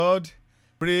Lord,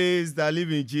 praise the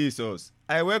living Jesus.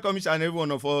 I welcome each and every one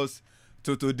of us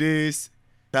to today's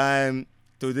times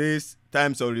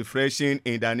of refreshing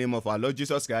in the name of our Lord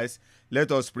Jesus Christ.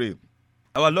 Let us pray.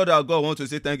 Our Lord, our God, I want to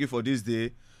say thank you for this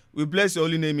day. We bless your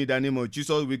holy name in the name of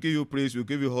Jesus. We give you praise, we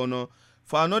give you honor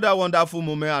for another wonderful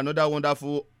moment, another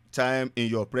wonderful time in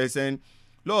your presence.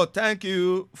 Lord, thank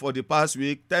you for the past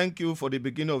week. Thank you for the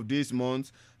beginning of this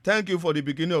month. Thank you for the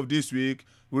beginning of this week.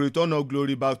 We return all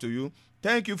glory back to you.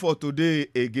 Thank you for today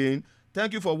again.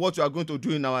 Thank you for what you are going to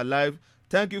do in our life.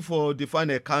 Thank you for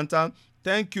divine encounter.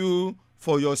 Thank you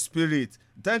for your spirit.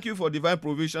 Thank you for divine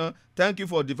provision. Thank you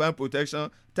for divine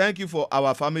protection. Thank you for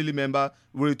our family member.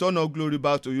 We return all glory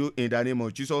back to you in the name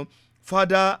of Jesus.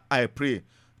 Father, I pray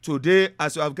today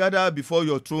as we have gathered before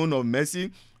your throne of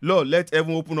mercy, Lord, let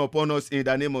heaven open upon us in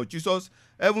the name of Jesus.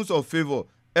 Heavens of favor,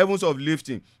 heavens of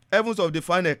lifting, heavens of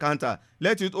divine encounter,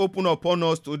 let it open upon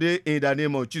us today in the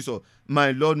name of Jesus.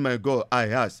 My Lord, my God, I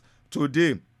ask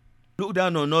today, look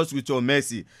down on us with your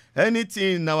mercy.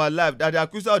 Anything in our life that the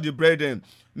accuser of the brethren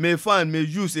may find, may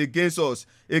use against us,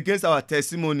 against our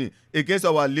testimony, against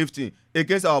our lifting,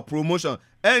 against our promotion,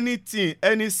 anything,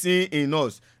 any sin in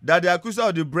us that the accuser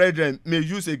of the brethren may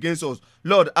use against us,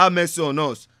 Lord, have mercy on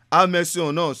us. Have mercy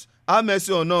on us. Have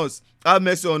mercy on us. Have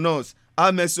mercy on us.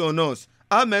 Have mercy on us.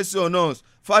 Have mercy on us.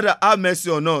 Father, have mercy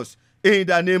on us. In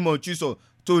the name of Jesus.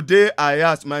 Today I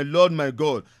ask, my Lord, my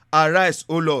God, arise,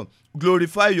 O Lord.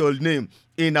 Glorify your name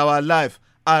in our life.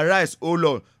 Arise, O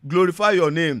Lord. Glorify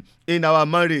your name in our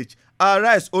marriage.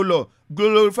 Arise, O Lord.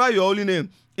 Glorify your holy name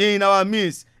in our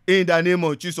midst. In the name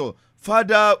of Jesus.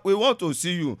 Father, we want to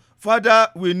see you. Father,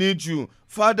 we need you.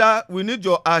 Father, we need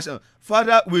your action.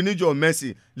 Father, we need your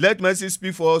mercy. Let mercy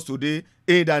speak for us today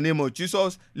in the name of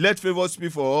Jesus. Let favor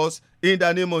speak for us in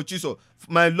the name of Jesus.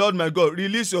 My Lord, my God,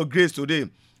 release your grace today.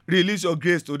 Release your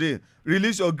grace today.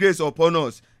 Release your grace upon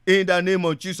us in the name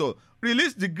of Jesus.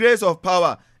 Release the grace of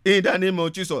power in the name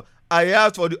of Jesus. I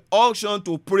ask for the unction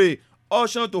to pray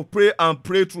and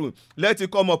pray through. Let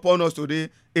it come upon us today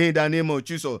in the name of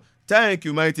Jesus. Thank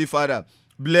you, mighty Father.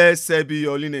 Blessed be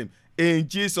your holy name. In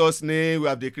Jesus' name we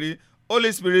have decreed.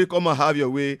 Holy Spirit, come and have your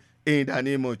way in the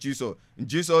name of Jesus. In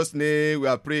Jesus' name we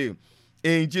are praying.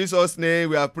 In Jesus' name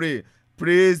we are praying.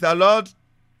 Praise the Lord.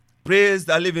 Praise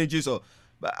the living Jesus.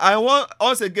 But I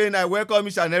welcome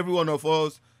each and every one of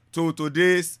us to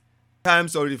today's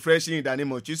times of refreshing in the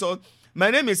name of Jesus. My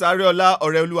name is Ariola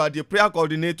Oreoluwa, the prayer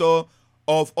coordinator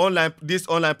of this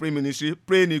online prayer ministry,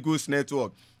 Praying Eagles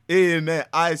Network. Amen.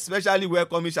 I especially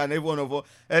welcome each and every one of us,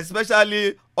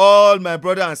 especially all my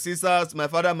brothers and sisters, my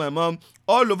father, my mom,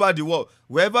 all over the world.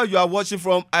 Wherever you are watching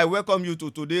from, I welcome you to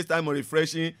today's time of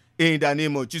refreshing in the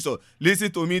name of Jesus.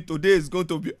 Listen to me, today is going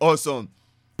to be awesome.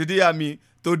 Did you hear me?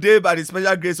 Today, by the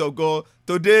special grace of God,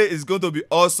 today is going to be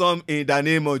awesome in the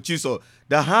name of Jesus.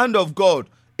 The hand of God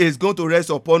is going to rest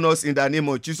upon us in the name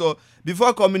of Jesus.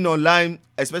 Before coming online,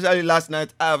 especially last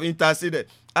night, I have interceded.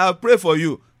 I have prayed for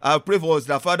you. I pray for us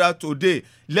that Father today,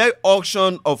 let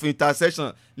auction of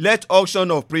intercession, let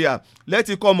auction of prayer, let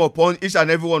it come upon each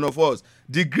and every one of us.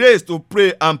 The grace to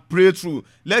pray and pray through,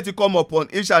 let it come upon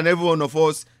each and every one of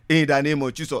us in the name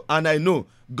of Jesus. And I know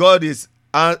God is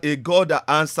a God that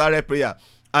answers prayer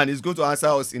and is going to answer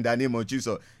us in the name of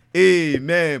Jesus.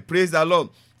 Amen. Praise the Lord.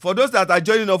 For those that are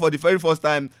joining us for the very first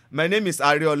time, my name is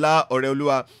Ariola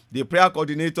Oreoluwa, the prayer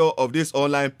coordinator of this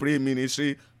online prayer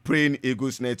ministry, Praying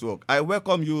Eagles Network. I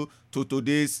welcome you to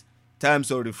today's times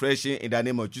of refreshing in the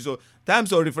name of Jesus.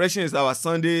 Times of refreshing is our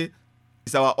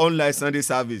online Sunday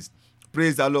service.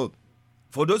 Praise the Lord.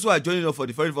 For those who are joining us for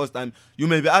the very first time, you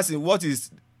may be asking, what is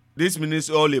this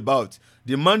ministry all about?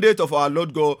 The mandate of our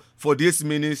Lord God for this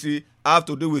ministry have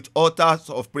to do with altars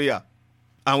of prayer.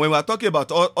 And when we are talking about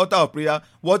altar of prayer,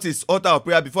 what is altar of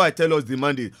prayer? Before I tell us the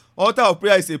mandate, altar of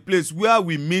prayer is a place where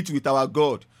we meet with our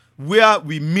God. Where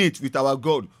we meet with our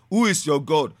God. Who is your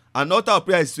God? An altar of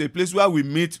prayer is a place where we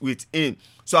meet with him.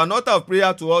 So an altar of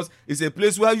prayer to us is a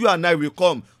place where you and I will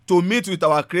come to meet with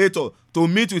our Creator, to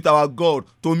meet with our God,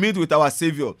 to meet with our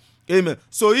Savior. Amen.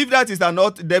 So if that is an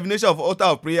definition of altar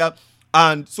of prayer,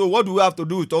 and so what do we have to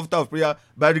do with altar of prayer?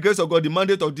 By the grace of God, the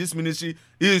mandate of this ministry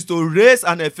is to raise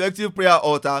an effective prayer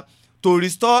altar, to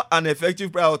restore an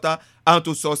effective prayer altar, and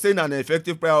to sustain an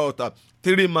effective prayer altar.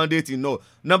 3 mandates in all.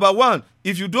 Number 1,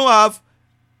 if you don't have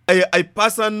a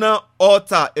personal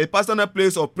altar, a personal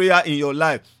place of prayer in your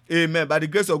life, amen, by the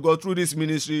grace of God, through this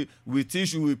ministry, we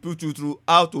teach you, we put you through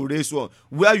how to raise one,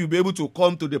 where you'll be able to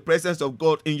come to the presence of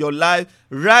God in your life,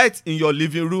 right in your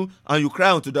living room, and you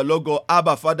cry unto the Lord God,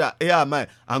 Abba, Father, here am I,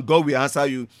 and God will answer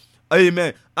you.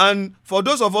 Amen. And for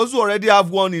those of us who already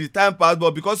have one in the time past,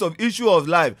 but because of issue of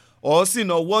life, or sin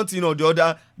or one thing or the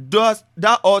other,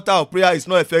 that altar of prayer is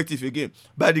not effective again.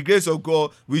 By the grace of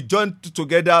God, we join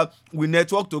together, we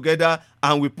network together,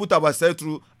 and we put ourselves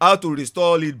through how to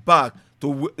restore it back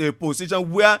to a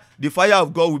position where the fire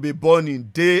of God will be burning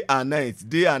day and night,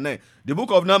 day and night. The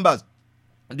book of Numbers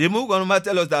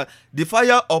tells us that the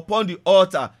fire upon the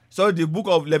altar, the book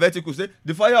of Leviticus says,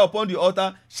 the fire upon the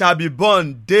altar shall be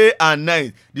burned day and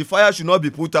night. The fire should not be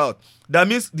put out. That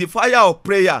means the fire of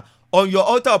prayer on your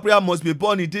altar of prayer must be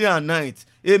burning day and night.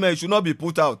 Amen. It should not be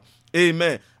put out.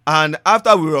 Amen. And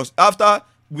after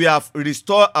we have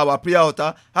restored our prayer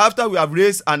altar, after we have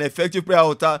raised an effective prayer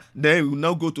altar, then we will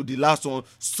now go to the last one,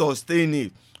 sustain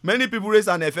it. Many people raise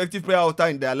an effective prayer altar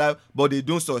in their life, but they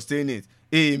don't sustain it.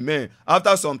 Amen.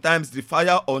 After sometimes the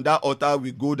fire on that altar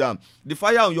will go down. The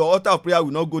fire on your altar of prayer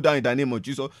will not go down in the name of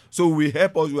Jesus. So we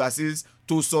help us, we assist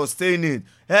to sustain it.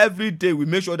 Every day we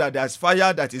make sure that there's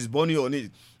fire that is burning on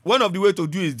it. One of the way to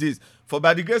do is this. For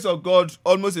by the grace of God,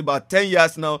 almost about 10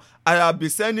 years now, I have been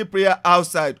sending prayer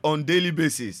outside on daily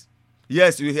basis.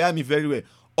 Yes, you hear me very well.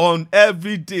 On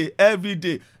every day.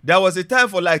 There was a time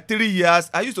for like 3 years.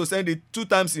 I used to send it 2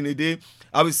 times in a day.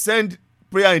 I will send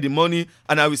prayer in the morning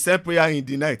and I will send prayer in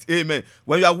the night. Amen.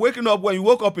 When you are waking up, when you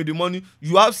woke up in the morning,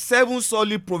 you have 7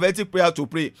 solid prophetic prayer to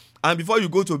pray. And before you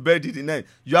go to bed in the night,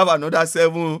 you have another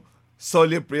 7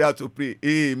 solid prayer to pray.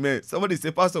 Amen. Somebody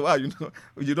say, Pastor, why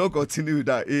you don't continue with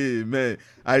that? Amen.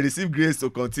 I receive grace to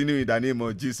continue in the name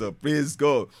of Jesus. Praise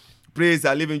God. Praise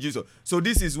the living Jesus. So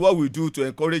this is what we do to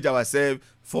encourage ourselves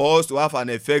for us to have an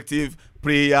effective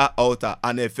prayer altar.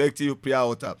 An effective prayer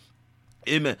altar.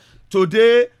 Amen.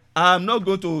 Today, I'm not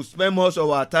going to spend much of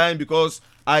our time because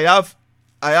I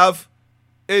have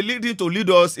a leading to lead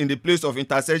us in the place of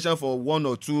intercession for 1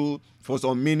 or 2 for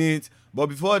some minutes. But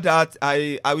before that,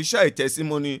 I will share a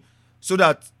testimony so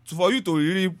that for you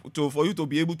to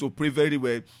be able to pray very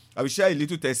well. I will share a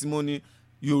little testimony.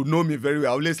 You know me very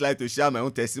well. I always like to share my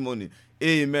own testimony.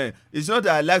 Amen. It's not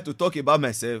that I like to talk about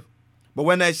myself, but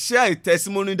when I share a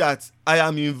testimony that I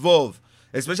am involved,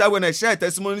 especially when I share a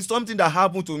testimony, something that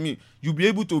happened to me, you'll be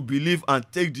able to believe and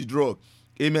take the drug.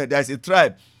 Amen. There's a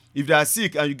tribe. If they are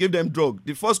sick and you give them drug,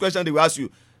 the first question they will ask you,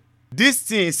 this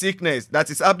thing, sickness that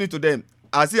is happening to them,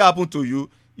 has it happened to you?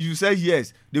 You say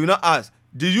yes. They will not ask,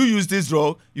 did you use this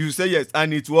drug? You say yes.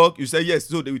 And it worked? You say yes.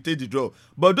 So they will take the drug.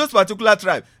 But those particular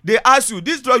tribe, they ask you,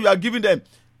 this drug you are giving them,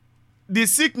 the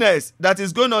sickness that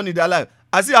is going on in their life,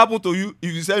 has it happened to you?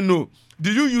 If you say no.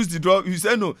 Do you use the drug? You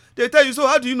say no. They tell you, so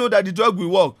how do you know that the drug will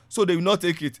work? So they will not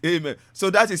take it. Amen. So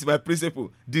that is my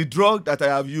principle. The drug that I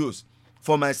have used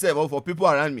for myself or for people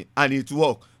around me, and it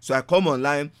works. So I come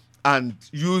online and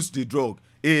use the drug.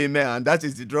 Amen. And that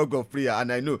is the drug of prayer.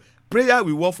 And I know prayer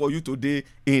will work for you today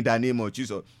in the name of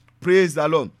Jesus. Praise the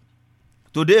Lord.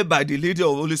 Today, by the leading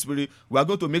of the Holy Spirit, we are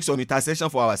going to make some intercession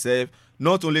for ourselves.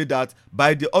 Not only that,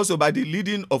 also by the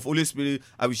leading of Holy Spirit,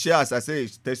 I will share, as I say,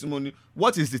 testimony.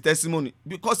 What is the testimony?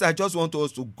 Because I just want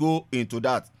us to go into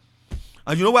that.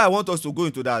 And you know why I want us to go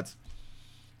into that?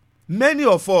 Many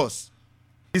of us,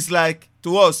 it's like,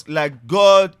 to us, like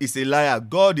God is a liar.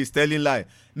 God is telling lie.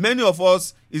 Many of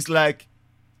us, it's like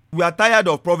we are tired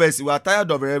of prophecy. We are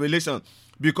tired of revelation.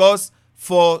 Because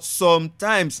for some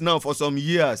times now, for some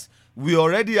years, we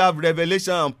already have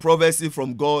revelation and prophecy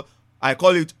from God. I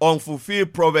call it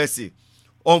unfulfilled prophecy,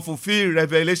 unfulfilled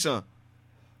revelation.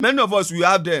 Many of us, we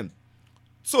have them.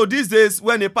 So these days,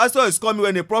 when a pastor is coming,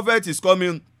 when a prophet is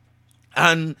coming,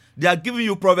 and they are giving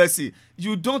you prophecy,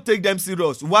 you don't take them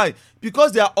serious. Why?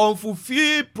 Because they are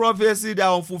unfulfilled prophecy, they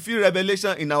are unfulfilled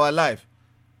revelation in our life.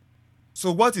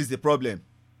 So what is the problem?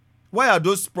 Why are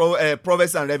those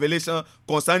prophecy and revelation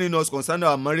concerning us, concerning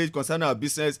our marriage, concerning our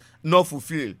business, not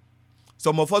fulfilled?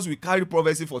 Some of us, we carry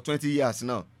prophecy for 20 years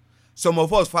now. Some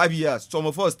of us 5 years. Some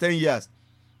of us 10 years.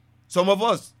 Some of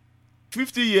us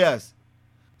 50 years.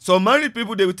 Some married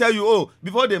people, they will tell you, oh,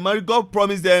 before they marry, God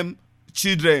promised them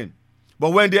children.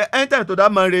 But when they enter into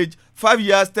that marriage, 5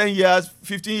 years, 10 years,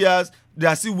 15 years, they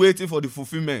are still waiting for the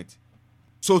fulfillment.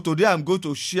 So today I'm going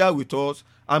to share with us,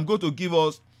 I'm going to give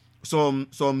us some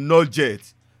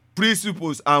knowledge,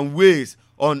 principles and ways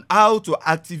on how to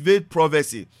activate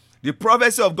prophecy. The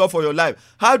prophecy of God for your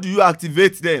life. How do you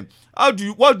activate them?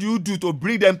 What do you do to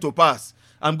bring them to pass?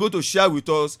 I'm going to share with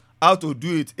us how to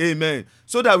do it. Amen.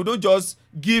 So that we don't just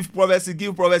give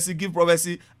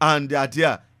prophecy, and they are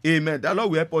there. Amen. The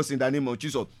Lord will help us in the name of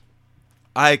Jesus.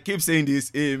 I keep saying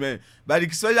this. Amen. By the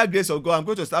special grace of God, I'm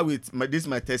going to start with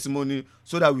my testimony,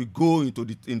 so that we go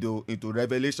into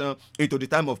revelation, into the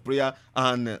time of prayer,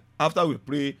 and after we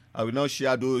pray, I will now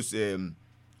share those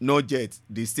not yet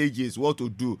the stages, what to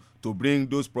do to bring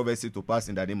those prophecies to pass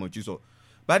in the name of Jesus.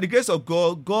 By the grace of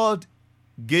God, God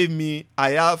gave me, I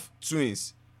have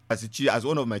twins as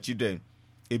one of my children,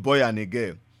 a boy and a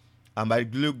girl. And by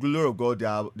the glory of God,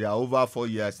 they are over 4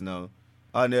 years now.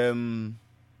 And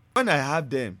when I have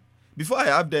them, before I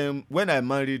have them, when I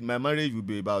married, my marriage will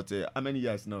be about how many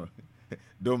years now?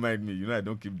 Don't mind me, I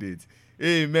don't keep dates.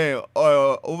 Amen.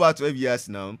 Over 12 years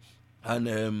now.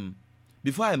 And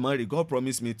before I married, God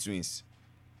promised me twins.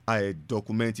 I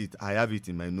document it. I have it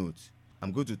in my notes.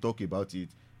 I'm going to talk about it.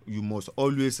 You must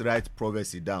always write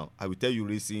prophecy down. I will tell you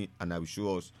reason and I will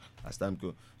show us as time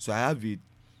goes. So I have it.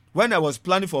 When I was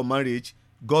planning for marriage,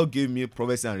 God gave me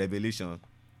prophecy and revelation,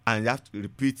 and you have to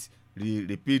repeat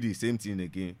the same thing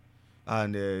again,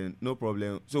 and no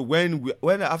problem. So when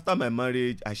after my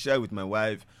marriage, I shared with my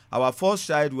wife, our first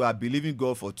child, we are believing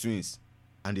God for twins,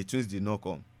 and the twins did not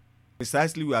come.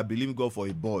 Precisely, we are believing God for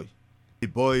a boy,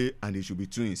 and they should be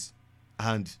twins.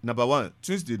 And number one,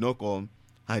 twins did not come.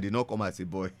 I did not come as a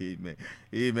boy. Amen.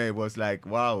 Amen. It was like,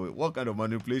 wow, what kind of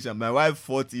manipulation? My wife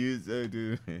fought you.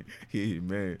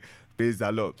 Amen. Praise the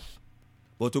Lord.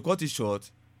 But to cut it short,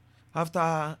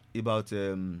 after about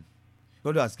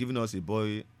God has given us a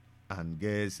boy and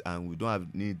girls, and we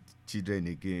don't need children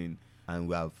again, and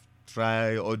we have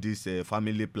tried all this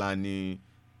family planning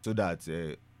so that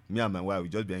me and my wife will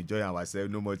just be enjoying ourselves,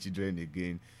 no more children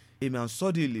again. Amen.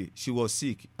 Suddenly she was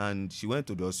sick and she went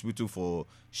to the hospital for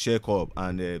check-up,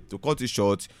 and to cut it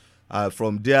short,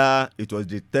 from there it was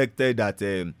detected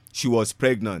that she was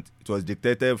pregnant. It was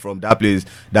detected from that place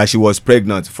that she was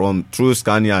pregnant from through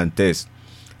scanning and test.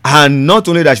 And not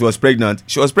only that she was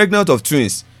pregnant of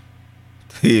twins.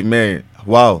 Amen.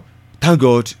 Wow. Thank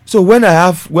God. So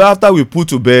after we put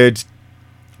to bed,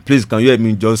 please can you help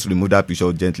me just remove that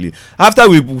picture gently? After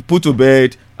we put to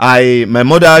bed, my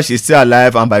mother, she's still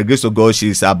alive, and by the grace of God,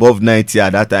 she's above 90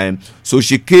 at that time. So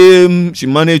she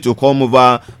managed to come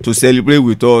over to celebrate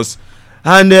with us.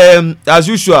 And as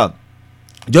usual,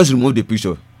 just remove the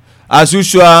picture. As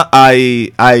usual,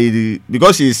 I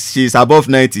because she's above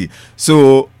 90,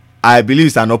 so I believe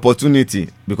it's an opportunity,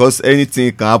 because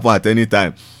anything can happen at any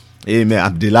time. Amen.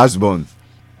 I'm the last born.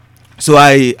 So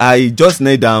I just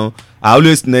kneel down. I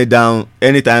always kneel down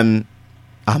anytime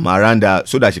I'm around her,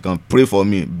 so that she can pray for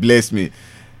me, bless me.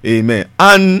 Amen.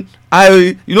 And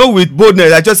I, with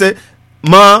boldness, I just say,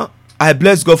 Ma, I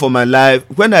bless God for my life.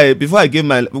 When I gave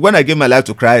my life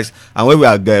to Christ, and when we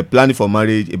are planning for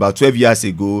marriage about 12 years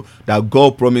ago, that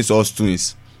God promised us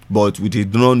twins, but we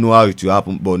did not know how it will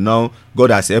happen. But now God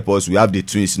has helped us. We have the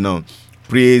twins now.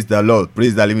 Praise the Lord.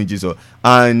 Praise the living Jesus.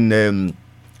 And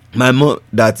my mom,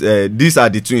 that these are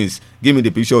the twins. Give me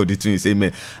the picture of the twins.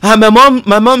 Amen. And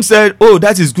my mom said, oh,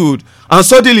 that is good. And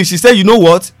suddenly she said, you know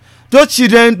what, those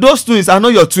twins are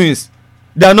not your twins.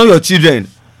 They are not your children.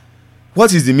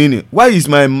 What is the meaning? Why is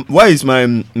my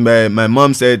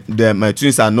mom said that my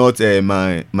twins are not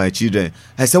my children?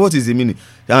 I said, what is the meaning?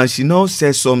 And she now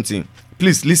says something.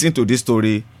 Please listen to this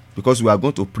story, because we are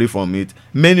going to pray from it.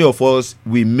 Many of us,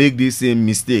 we make this same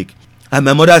mistake. And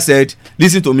my mother said,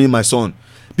 listen to me, my son.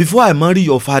 Before I marry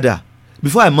your father,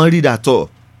 before I married at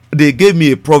all, they gave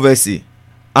me a prophecy.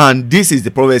 And this is the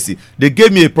prophecy. They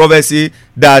gave me a prophecy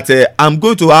that I'm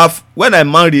going to have, when I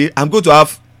marry, I'm going to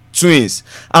have twins.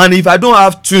 And if I don't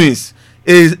have twins,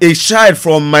 a child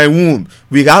from my womb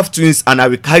will have twins, and I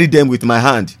will carry them with my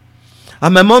hand.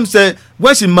 And my mom said,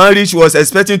 when she married, she was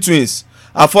expecting twins.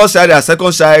 Her first child, her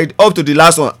second child, up to the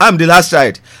last one. I'm the last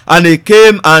child. And they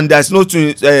came, and there's no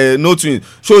twins.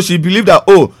 So she believed that,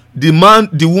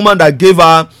 the woman that gave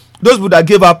her, those people that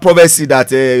gave her prophecy that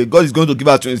God is going to give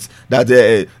her twins,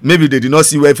 that maybe they did not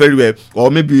see very well,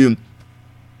 or maybe.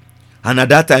 And at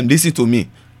that time, listen to me.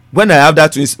 When I have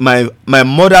that twins, my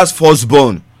mother's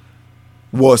firstborn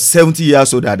was 70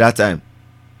 years old at that time.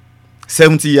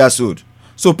 70 years old.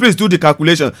 So please do the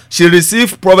calculation. She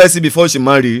received prophecy before she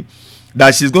married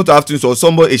that she's going to have twins, or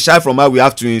a child from her will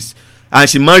have twins, and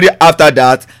she married after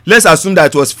that. Let's assume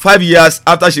that it was 5 years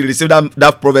after she received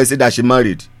that prophecy that she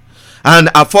married. And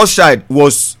her first child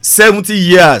was 70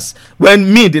 years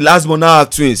when me, the last born, now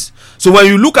have twins. So when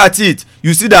you look at it,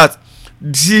 you see that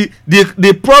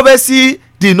the prophecy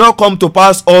did not come to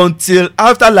pass until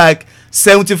after like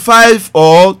 75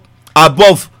 or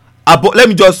above. Let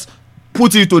me just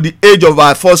put it to the age of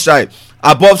her first child,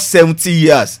 above 70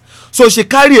 years. So she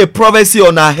carried a prophecy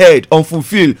on her head,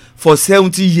 unfulfilled, for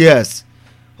 70 years.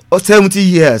 Or 70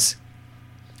 years.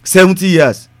 70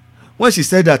 years. When she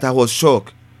said that, I was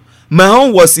shocked. My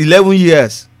own was 11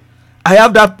 years. I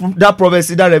have that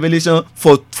prophecy, that revelation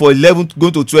for 11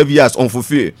 going to 12 years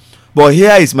unfulfilled. But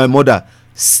here is my mother,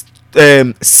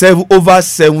 over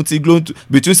 70,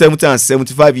 between 70 and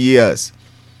 75 years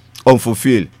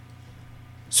unfulfilled.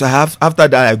 So after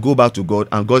that, I go back to God,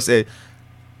 and God said,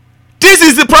 this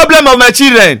is the problem of my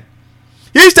children.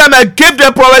 Each time I gave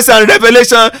them prophecy and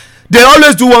revelation, they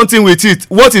always do one thing with it.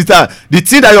 What is that? The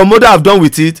thing that your mother have done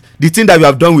with it, the thing that you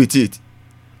have done with it.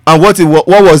 And what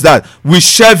was that? We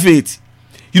shelve it.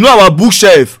 You know our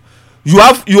bookshelf. You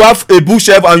have a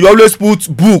bookshelf, and you always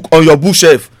put book on your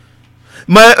bookshelf.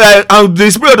 And the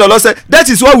Spirit of the Lord said, that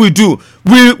is what we do.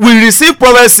 We receive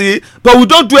prophecy, but we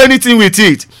don't do anything with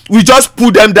it. We just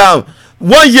put them down.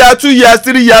 1 year, 2 years,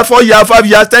 3 years, 4 years, 5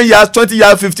 years, 10 years, 20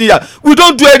 years, 15 years. We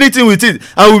don't do anything with it,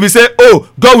 and we'll be saying, oh,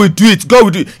 God will do it, God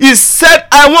will do it. He said,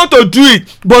 I want to do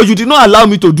it, but you did not allow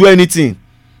me to do anything.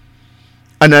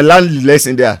 And I learned the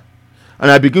lesson there, and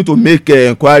I begin to make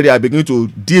inquiry. I begin to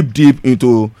deep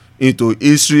into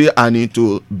history and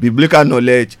into biblical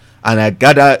knowledge, and I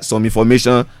gather some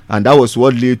information, and that was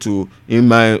what led to, in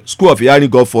my school of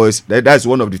hearing God voice, that's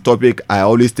one of the topic I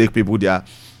always take people there.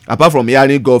 Apart from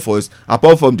hearing God voice,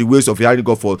 apart from the ways of hearing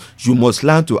God voice, you must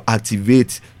learn to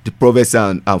activate the prophecy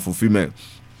and fulfillment.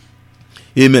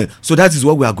 Amen. So that is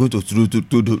what we are going to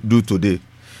do today.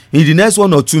 In the next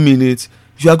 1 or 2 minutes,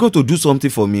 you are going to do something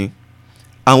for me.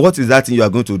 And what is that thing you are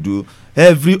going to do?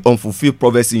 Every unfulfilled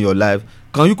prophecy in your life,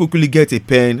 can you quickly get a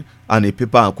pen and a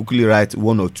paper and quickly write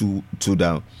 1 or 2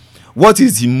 down? What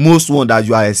is the most one that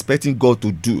you are expecting God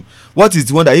to do? What is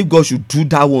the one that if God should do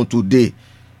that one today,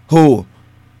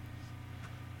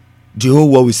 the whole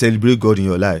world will celebrate God in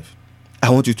your life? I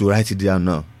want you to write it down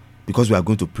now, because we are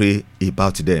going to pray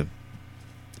about them.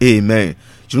 Amen.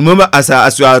 You remember,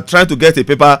 as you are trying to get a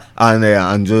paper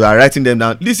and you are writing them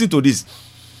down, listen to this.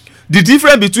 The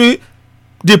difference between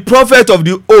the prophet of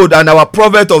the old and our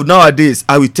prophet of nowadays,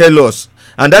 I will tell us.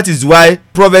 And that is why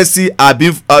prophecy are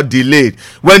being delayed.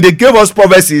 When they gave us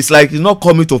prophecy, it's like it's not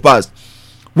coming to pass.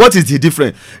 What is the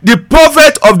difference? The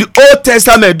prophet of the Old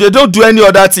Testament, they don't do any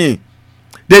other thing.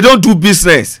 They don't do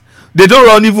business. They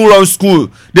don't even run school.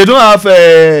 They don't have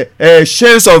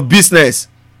chains of business.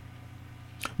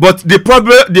 But the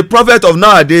prophet of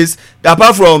nowadays,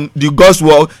 apart from the God's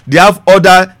work, they have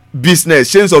other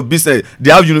business, chains of business.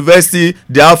 They have university.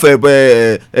 They have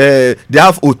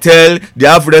hotel. They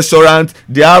have restaurant.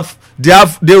 They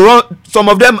run. Some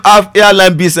of them have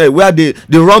airline business where they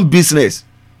run business.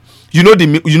 You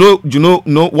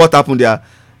know what happened there.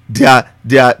 They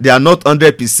are not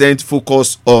 100%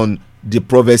 focused on the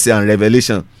prophecy and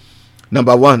revelation.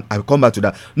 Number one, I will come back to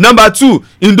that. Number two,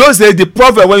 in those days, the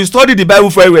prophet, when you study the Bible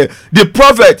very well, the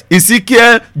prophet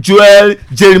Ezekiel, Joel,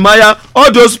 Jeremiah, all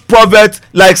those prophets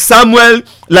like Samuel,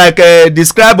 like the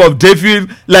scribe of David,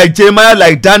 like Jeremiah,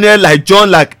 like Daniel, like John,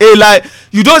 like Eli,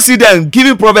 you don't see them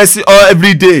giving prophecy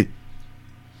every day.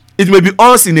 It may be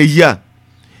once in a year.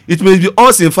 It may be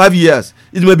us in 5 years.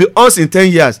 It may be us in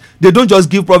 10 years. They don't just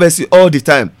give prophecy all the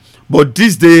time. But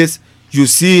these days, you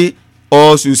see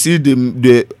us, you see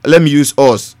the let me use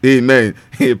us. Amen.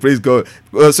 Praise God.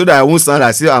 So that I won't sound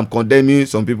as if I'm condemning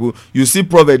some people. You see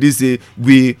prophet this day,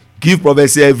 we give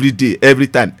prophecy every day, every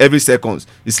time, every second.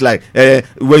 It's like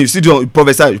when you see the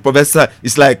prophesy,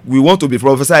 it's like we want to be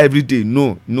prophesy every day.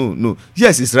 No.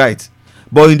 Yes, it's right.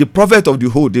 But in the prophet of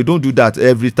the old, they don't do that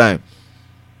every time.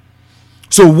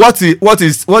 So what is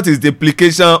the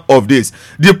implication of this?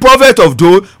 The prophet of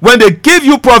those, when they give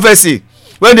you prophecy,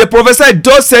 when they prophesy,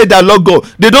 thus said the Lord God,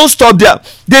 they don't stop there.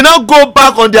 They now go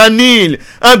back on their knee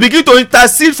and begin to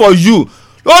intercede for you.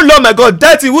 Oh Lord my God,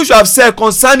 that thing which you have said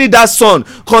concerning that son,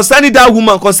 concerning that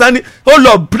woman, concerning, oh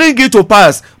Lord, bring it to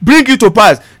pass. Bring it to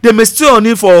pass. They may stay on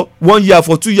it for 1 year,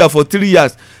 for 2 years, for 3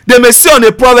 years. They may stay on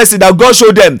a prophecy that God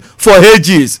showed them for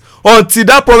ages. Until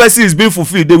that prophecy is being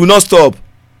fulfilled, they will not stop.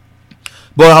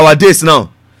 But our days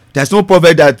now, there's no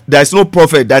prophet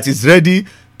that is ready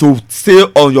to stay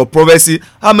on your prophecy.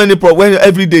 How many when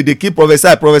every day they keep prophesy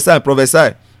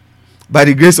by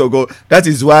the grace of God? That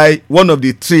is why one of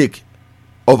the trick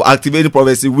of activating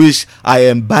prophecy, which I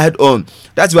imbibe on,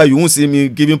 that's why you won't see me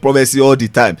giving prophecy all the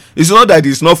time. It's not that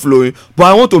it's not flowing, but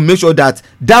I want to make sure that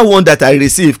one that I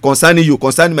receive concerning you,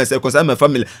 concerning myself, concerning my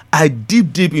family, I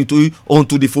deep into it,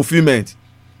 onto the fulfillment.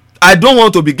 I don't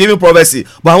want to be giving prophecy,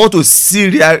 but I want to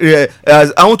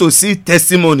see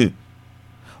testimony.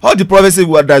 All the prophecy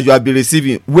that you have been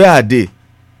receiving, where are they?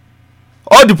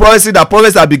 All the prophecy that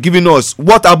prophets have been giving us,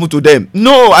 what happened to them?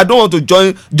 No, I don't want to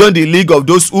join the league of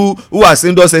those who are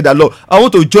saying, thus said the Lord. I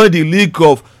want to join the league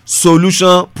of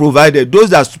solution provided,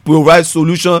 those that provide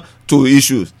solution to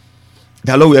issues.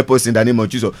 The Lord will help us in the name of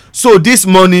Jesus. So this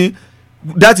morning,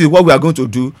 that is what we are going to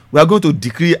do. We are going to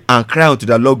decree and cry unto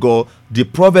the Lord God the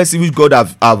prophecy which God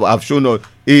have shown us.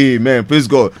 Amen. Praise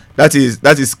God. That is.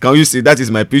 Can you see? That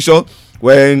is my picture.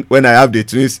 when I have the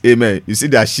twins, amen, you see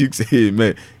their cheeks,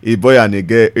 amen, a boy and a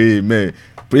girl, amen,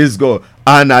 praise God.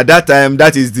 And at that time,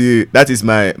 that is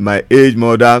my age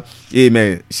mother,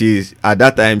 amen. She's at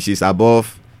that time she's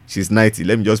above, she's 90,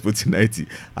 let me just put it 90,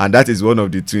 and that is one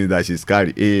of the twins that she's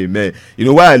carrying, amen. You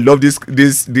know why I love this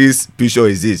picture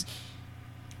is this.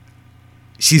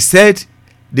 She said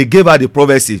they gave her the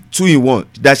prophecy 2 in 1,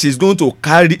 that she's going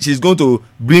to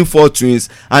bring 4 twins,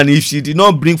 and if she did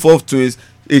not bring 4 twins,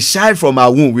 a child from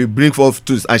her womb will bring 4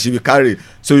 twins and she will carry.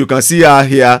 So you can see her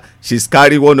here, she's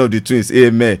carrying one of the twins,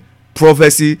 amen.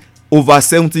 Prophecy, over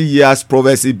 70 years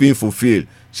prophecy being fulfilled,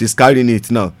 she's carrying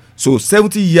it now. So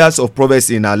 70 years of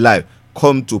prophecy in her life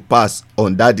come to pass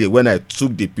on that day when I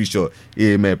took the picture,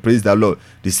 amen, praise the Lord.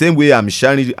 The same way I'm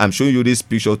showing you this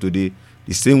picture today,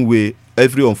 the same way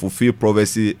every unfulfilled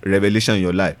prophecy, revelation in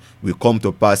your life will come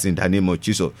to pass in the name of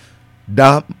Jesus.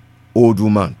 That old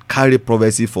woman carried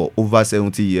prophecy for over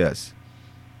 70 years.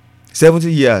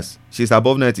 70 years. She's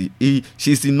above 90.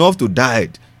 She's enough to die,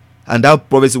 and that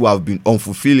prophecy will have been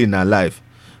unfulfilled in her life.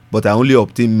 But I only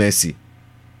obtained mercy.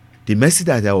 The mercy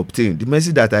that I obtained, the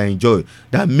mercy that I enjoy,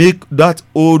 that make that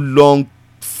old long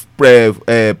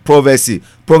prophecy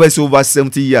over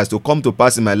 70 years to come to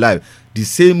pass in my life. The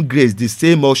same grace, the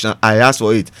same unction, I ask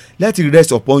for it. Let it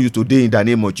rest upon you today in the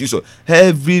name of Jesus.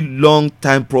 Every long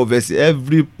time prophecy,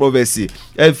 every good prophecy,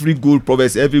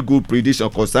 every good prediction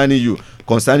concerning you,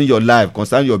 concerning your life,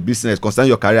 concerning your business, concerning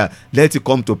your career, let it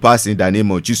come to pass in the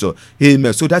name of Jesus.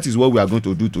 Amen. So that is what we are going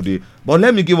to do today. But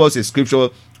let me give us a scripture,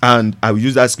 and I will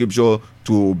use that scripture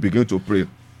to begin to pray.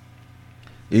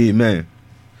 Amen.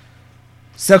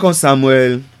 2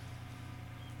 Samuel.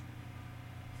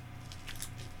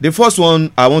 The first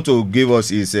one I want to give us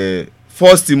is 1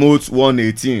 Timothy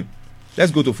 1:18.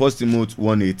 Let's go to 1 Timothy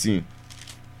 1:18.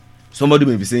 Somebody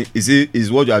may be saying,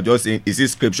 is what you are just saying, is it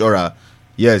scriptural?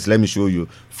 Yes, let me show you.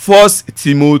 1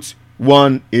 Timothy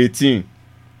 1:18.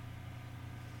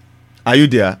 Are you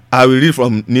there? I will read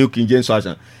from New King James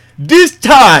Version. This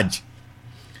charge,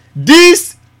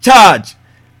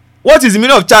 what is the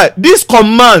meaning of charge? This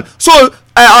command. So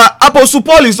Apostle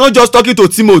Paul is not just talking to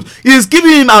Timothy, he is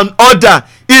giving him an order,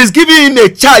 he is giving him a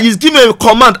charge, he is giving him a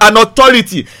command, an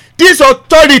authority. This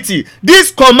authority,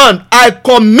 this command, I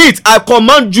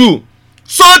command you.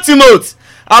 So Timothy,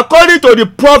 according to the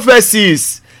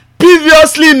prophecies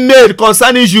previously made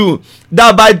concerning you,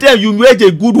 that by them you wage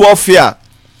a good warfare.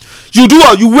 You do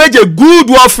what? You wage a good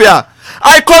warfare.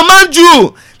 I command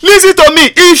you. Listen to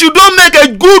me. If you don't make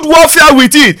a good warfare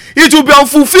with it, it will be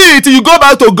unfulfilled till you go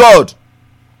back to God.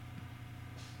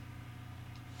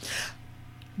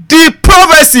 The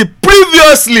prophecy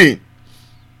previously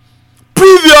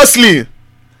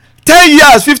 10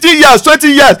 years, 15 years, 20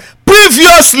 years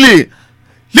previously,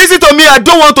 listen to me, I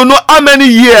don't want to know how many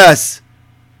years.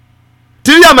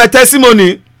 Did you hear my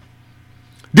testimony?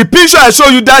 The picture I show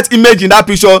you, that image in that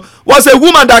picture, was a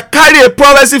woman that carried a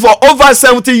prophecy for over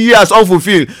 70 years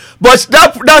unfulfilled. But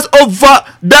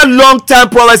that long time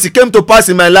prophecy came to pass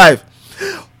in my life.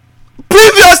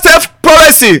 Previous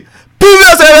prophecy,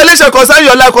 previous revelation concerning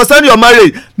your life, concerning your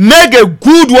marriage, make a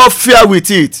good warfare with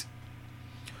it.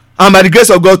 And by the grace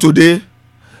of God today,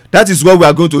 that is what we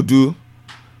are going to do.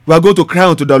 We are going to cry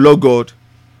unto the Lord God,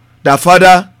 that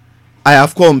Father, I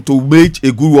have come to wage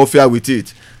a good warfare with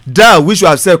it. That which you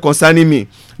have said concerning me,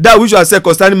 that which you have said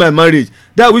concerning my marriage,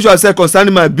 that which you have said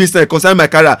concerning my business, concerning my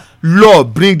career,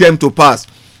 Lord, bring them to pass.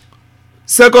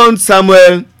 2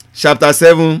 Samuel chapter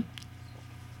 7.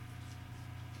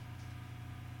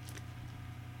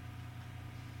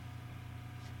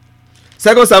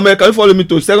 Second Samuel, can you follow me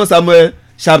to 2 Samuel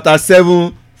chapter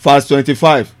 7 verse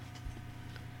 25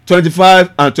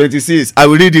 and 26. I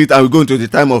will read it and we go into the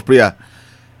time of prayer.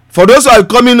 For those who are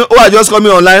just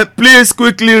coming online, please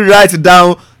quickly write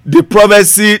down the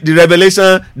prophecy, the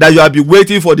revelation that you have been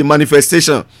waiting for, the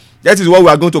manifestation. That is what we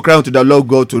are going to cry unto the Lord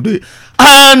God today.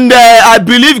 And I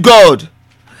believe God,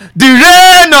 the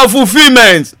reign of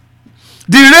fulfillment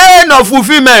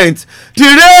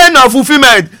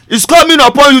is coming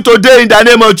upon you today in the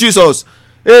name of Jesus.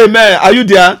 Amen. Are you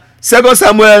there? 2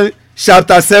 Samuel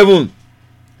chapter 7,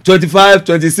 25,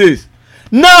 26.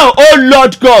 Now, O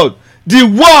Lord God, the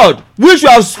word which you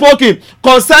have spoken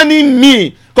concerning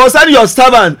me, concerning your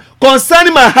servant,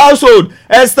 concerning my household,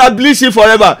 establish it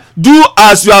forever. Do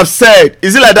as you have said.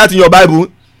 Is it like that in your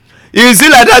Bible? Is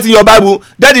it like that in your Bible?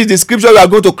 That is the scripture we are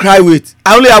going to cry with.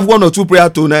 I only have 1 or 2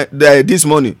 prayers tonight, this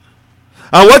morning.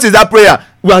 And what is that prayer?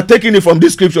 We are taking it from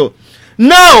this scripture.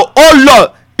 Now, oh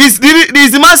Lord, is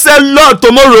the man said Lord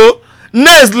tomorrow,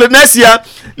 next year?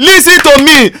 Listen to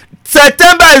me.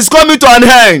 September is coming to an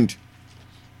end.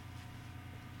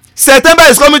 September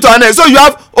is coming to an end. So you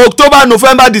have October,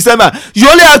 November, December. You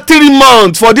only have 3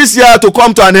 months for this year to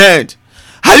come to an end.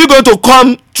 Are you going to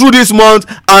come through this month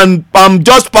and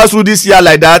just pass through this year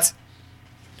like that?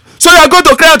 So you are going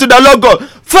to cry out to the Lord God,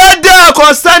 Father,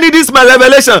 concerning this my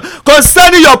revelation,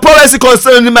 concerning your prophecy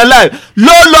concerning my life,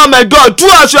 Lord my God, do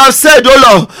as you have said,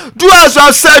 oh Lord, do as you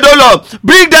have said, oh Lord,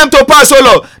 bring them to pass, oh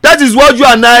Lord. That is what you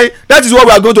and I, that is what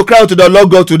we are going to cry out to the Lord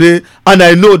God today, and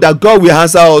I know that God will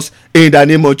answer us in the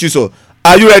name of Jesus.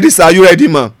 Are you ready, sir? Are you ready,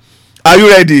 man? Are you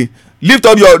ready? Lift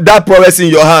up that prophecy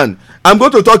in your hand. I'm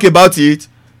going to talk about it.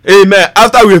 Amen.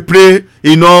 After we pray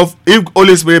enough, if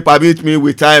Holy Spirit permit me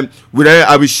with time,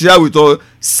 I will share with us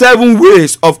 7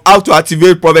 ways of how to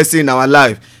activate prophecy in our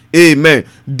life. Amen.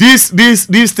 These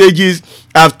stages,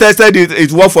 I've tested it.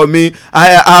 It worked for me.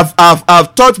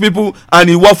 I've taught people and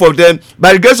it worked for them.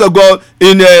 By the grace of God,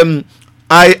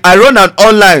 I run an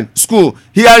online school,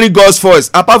 hearing God's voice.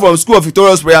 Apart from School of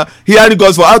Victorious Prayer, hearing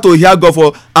God's voice, how to hear God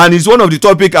for, and it's one of the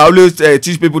topic I always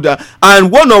teach people that. And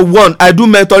one-on-one, I do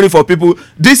mentoring for people.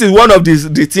 This is one of the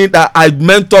things that I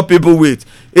mentor people with.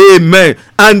 Amen.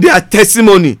 And their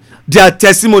testimony, their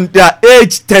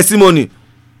age testimony.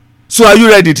 So are you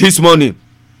ready this morning?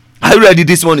 Are you ready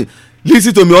this morning?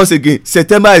 Listen to me once again.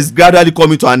 September is gradually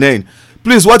coming to an end.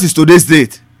 Please, what is today's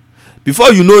date?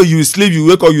 Before you know, you sleep, you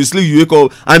wake up, you sleep, you wake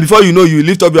up, and before you know, you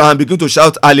lift up your hand, begin to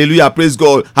shout hallelujah, praise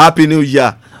God, happy new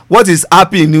year. What is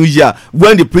happy new year?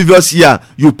 When the previous year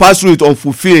you pass through it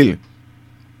unfulfilled.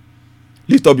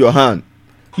 Lift up your hand,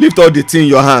 lift up the thing in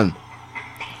your hand,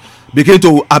 begin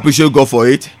to appreciate God for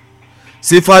it.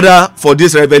 Say, Father, for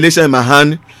this revelation in my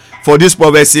hand, for this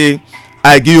prophecy,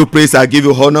 I give you praise, I give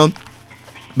you honor.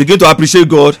 Begin to appreciate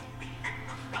God.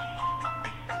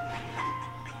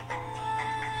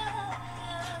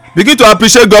 Begin to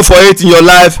appreciate God for it in your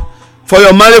life, for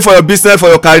your marriage, for your business, for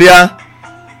your career.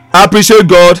 Appreciate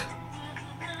God.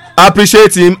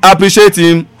 Appreciate Him. Appreciate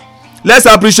Him. Let's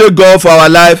appreciate God for our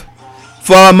life,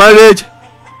 for our marriage,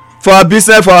 for our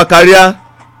business, for our career.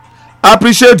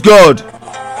 Appreciate God.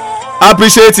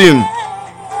 Appreciate Him.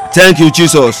 Thank you,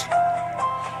 Jesus.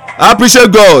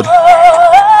 Appreciate God.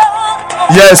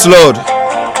 Yes, Lord.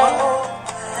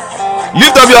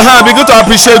 Lift up your hand. Begin to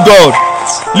appreciate God.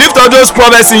 Lift up those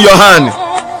promises in your hand.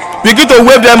 Begin to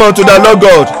wave them unto the Lord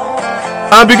God.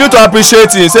 And begin to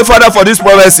appreciate Him. Say, Father, for this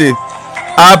prophecy,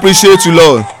 I appreciate you,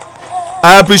 Lord.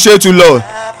 I appreciate you, Lord.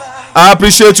 I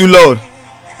appreciate you, Lord.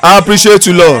 I appreciate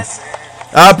you, Lord.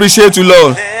 I appreciate you,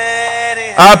 Lord.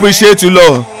 I appreciate you,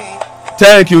 Lord.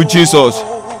 Thank you, Jesus.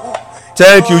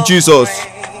 Thank you, Jesus.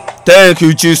 Thank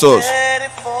you, Jesus.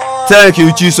 Thank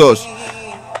you, Jesus.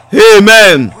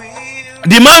 Amen.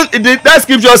 That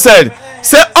scripture said,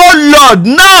 say, oh Lord,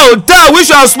 now that which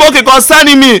you have spoken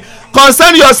concerning me,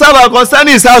 concerning yourself and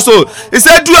concerning his household. He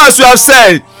said, do as you have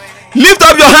said. Lift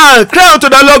up your hand, cry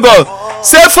unto the Lord God.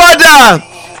 Say, Father,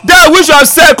 that which you have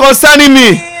said concerning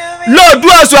me, Lord, do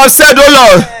as you have said, oh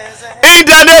Lord, in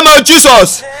the name of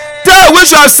Jesus. That which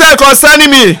you have said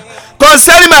concerning me,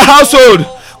 concerning my household,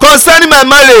 concerning my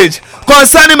marriage,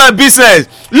 concerning my business,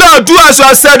 Lord, do as you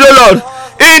have said, oh Lord,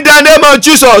 in the name of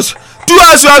Jesus. Do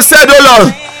as you have said, oh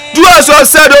Lord. Do as you have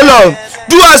said, oh Lord.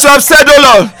 Do as you have said, oh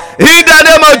Lord. In the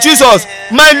name of Jesus.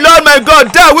 My Lord, my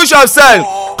God, that which you have said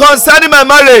concerning my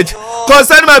marriage,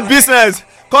 concerning my business,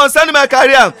 concerning my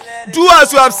career, do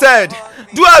as you have said.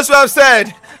 Do as you have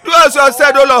said. Do as you have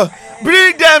said, oh Lord.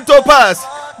 Bring them to pass.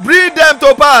 Bring them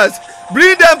to pass.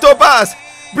 Bring them to pass.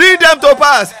 Bring them to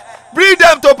pass. Bring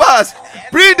them to pass.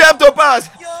 Bring them to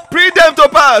pass. Bring them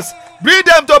to pass. Bring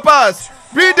them to pass.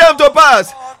 Bring them to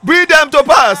pass. Bring them to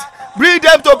pass. Bring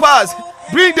them to pass.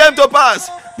 Bring them to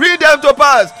pass. Bring them to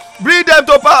pass. Bring them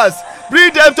to pass.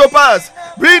 Bring them to pass.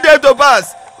 Bring them to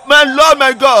pass. My Lord,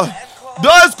 my God,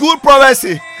 those good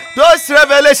prophecy, those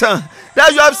revelation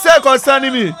that you have said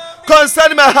concerning me,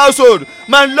 concerning my household,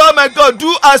 my Lord, my God,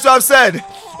 do as you have said.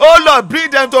 Oh Lord, bring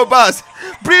them to pass.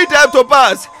 Bring them to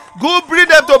pass. Go, bring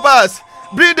them to pass.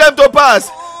 Bring them to pass.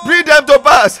 Bring them to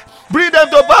pass. Bring them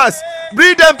to pass.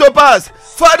 Bring them to pass.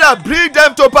 Father, bring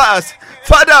them to pass.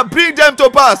 Father, bring them to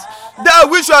pass. That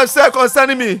which you have said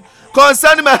concerning me,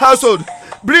 concerning my household,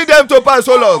 bring them to pass,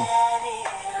 oh Lord.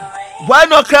 Why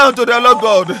not cry unto the Lord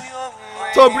God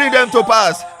to bring them to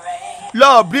pass?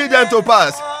 Lord, bring them to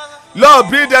pass. Lord,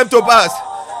 bring them to pass.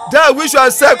 That which you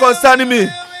have said concerning me,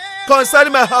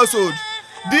 concerning my household.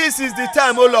 This is the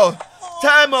time, oh Lord,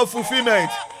 time of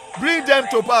fulfillment. Bring them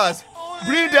to pass.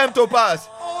 Bring them to pass.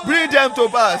 Bring them to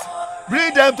pass.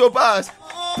 Bring them to pass.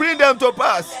 Bring them to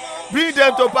pass. Bring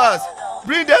them to pass.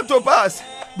 Bring them to pass.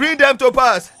 Bring them to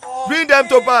pass. Bring them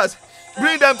to pass.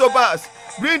 Bring them to pass.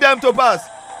 Bring them to pass.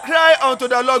 Cry unto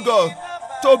the Lord God.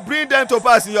 to bring them to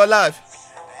pass in your life.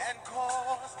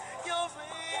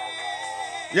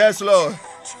 Yes, Lord.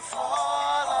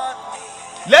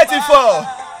 Let it fall.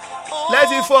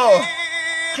 Let it fall.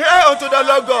 Cry unto the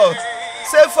Lord God.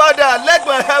 Say, Father, let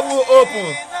my heaven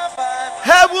open.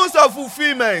 Heavens of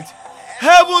fulfillment.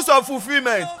 Heavens of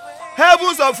fulfillment.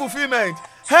 Heavens of fulfillment.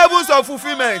 Heavens of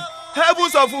fulfillment.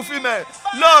 Heavens of fulfillment.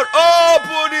 Lord,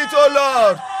 open it, oh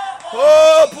Lord.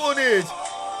 Open it.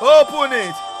 Open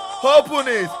it. Open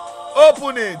it.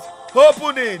 Open it.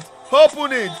 Open it.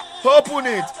 Open it. Open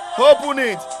it. Open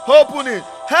it. Open it.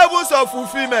 Heavens of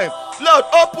fulfillment. Lord,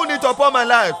 open it upon my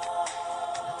life.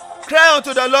 Cry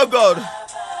unto the Lord God.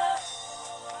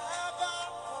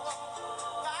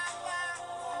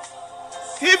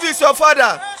 If it's your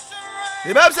Father,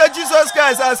 the Bible says Jesus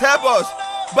Christ has helped us.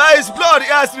 By his blood, he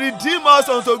has redeemed us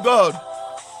unto God.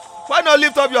 Why not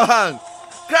lift up your hand?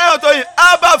 Cry unto him,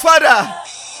 Abba Father.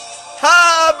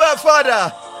 Abba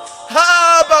Father.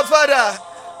 Abba Father.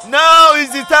 Now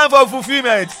is the time for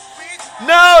fulfillment.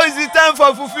 Now is the time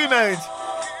for fulfillment.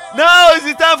 Now is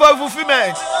the time for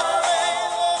fulfillment.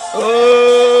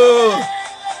 Oh.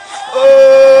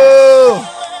 Oh.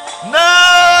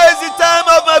 Now is the time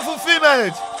of my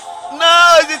fulfillment.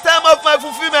 Now is the time of my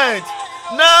fulfillment.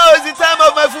 Now is the time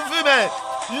of my fulfillment.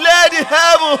 Let the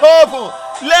heaven open.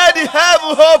 Let the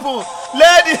heaven open.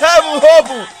 Let the heaven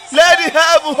open. Let the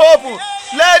heaven open.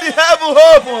 Let the heaven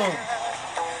open.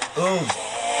 Oh.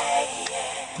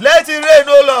 Let it rain,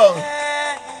 O Lord.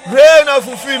 Rain of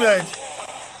fulfillment.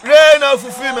 Rain of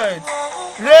fulfillment.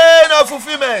 Rain of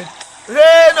fulfillment.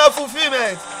 Rain of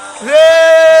fulfillment.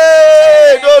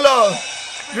 Rain, O Lord.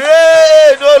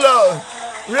 Rain, O Lord.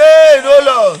 Rain, O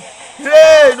Lord.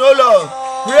 Rain, O Lord.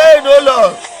 Rain, O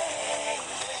Lord.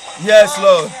 Yes,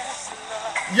 Lord.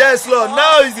 Yes, Lord.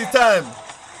 Now is the time.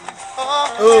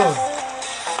 Oh.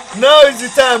 Now is the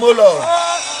time, O Lord.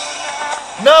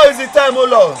 Now is the time, O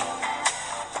Lord.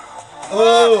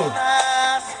 Oh.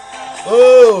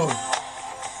 Oh.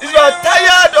 If you are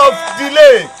tired of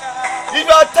delay, if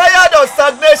you are tired of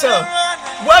stagnation,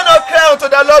 why not cry unto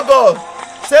the Lord God?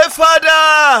 Say,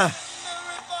 Father,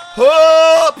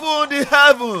 open the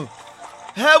heaven,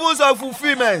 heavens of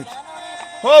fulfillment.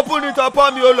 Open it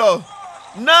upon me, O Lord.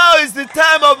 Now is the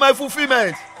time of my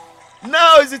fulfillment.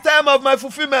 Now is the time of my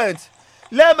fulfillment.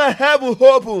 Let my heaven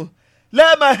open.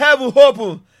 Let my heaven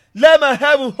open. Let my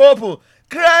heaven open.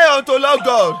 Cry unto Lord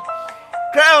God.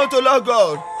 Cry unto Lord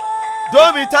God.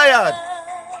 Don't be tired.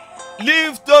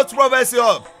 Lift those prophecies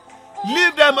up.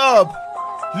 Lift them up.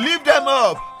 Lift them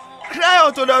up. Cry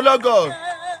unto the Lord God.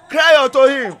 Cry unto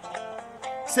him.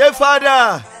 Say,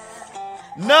 Father,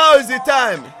 now is the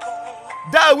time.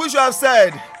 That which you have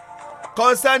said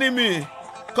concerning me,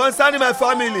 concerning my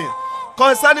family,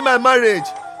 concerning my marriage,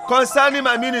 concerning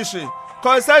my ministry,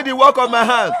 concerning the work of my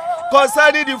hand,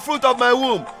 concerning the fruit of my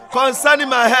womb, concerning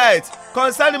my health,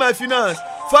 concerning my finance.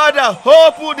 Father,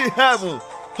 open the heaven.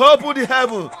 Open the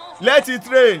heaven. Let it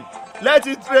rain. Let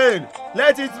it rain.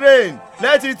 Let it rain.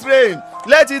 Let it rain.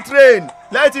 Let it rain.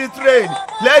 Let it rain.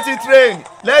 Let it rain.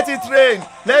 Let it rain.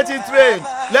 Let it rain.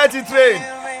 Let it rain.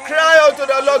 Cry out to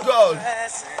the Lord God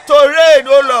to rain,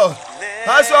 O Lord,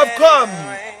 as you have come.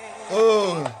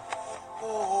 Oh.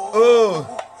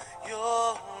 Oh.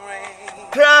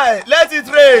 Cry. Let it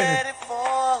rain.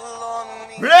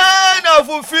 Rain of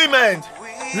fulfillment.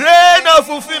 Rain of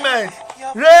fulfillment.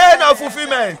 Rain of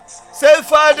fulfillment. Say,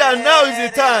 Father, now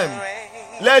is the time.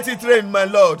 Let it rain, my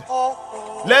Lord.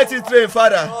 Let it rain,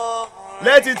 Father.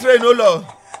 Let it rain, O Lord.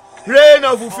 Rain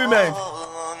of fulfillment.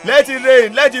 Let it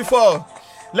rain. Let it fall.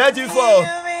 Let it fall.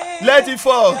 Let it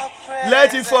fall.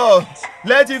 Let it fall.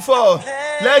 Let it fall.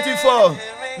 Let it fall.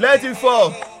 Let it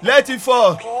fall. Let it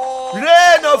fall.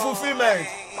 Rain of fulfillment.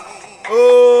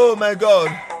 Oh my God.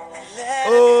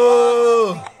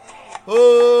 Oh.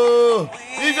 Oh.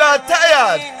 If you are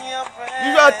tired,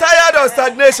 if you are tired of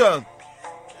stagnation,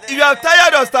 if you are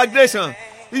tired of stagnation,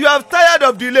 if you are tired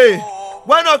of delay,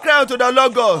 why not cry unto the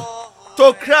Lord God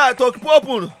to cry, to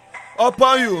open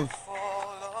upon you?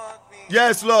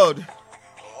 Yes, Lord.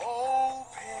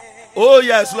 Oh,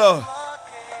 yes, Lord.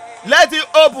 Let it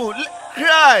open.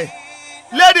 Cry.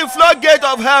 Let the floodgate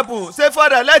of heaven. Say,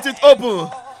 Father, let it open.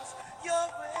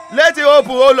 Let it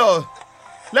open, oh Lord.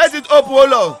 Let it open, oh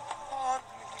Lord.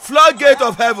 Floodgate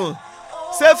of heaven.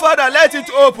 Say, Father, let it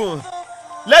open.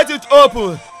 Let it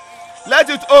open. Let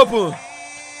it open.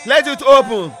 Let it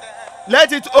open.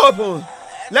 Let it open.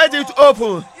 Let it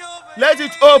open. Let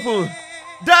it open.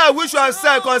 That which you have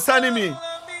said concerning me,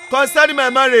 concerning my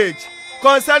marriage,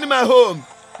 concerning my home,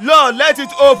 Lord, let it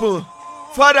open.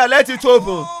 Father, let it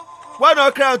open. Why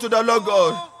not cry to the Lord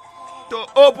God to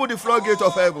open the floodgate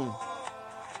of heaven?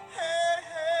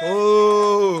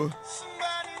 Oh,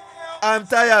 I'm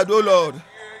tired, oh Lord.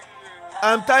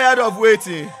 I'm tired of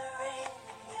waiting.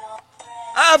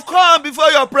 I've come before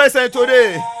your presence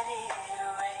today.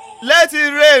 Let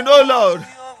it rain, oh Lord.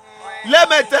 Let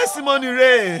my testimony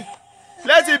rain.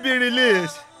 Let it be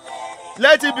released.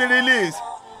 Let it be released.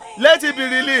 Let it be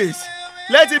released.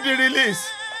 Let it be released.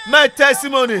 My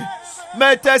testimony.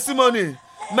 My testimony.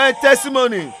 My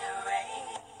testimony.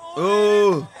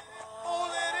 Oh.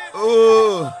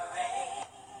 Oh.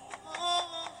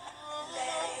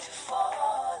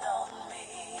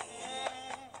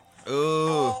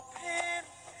 Oh.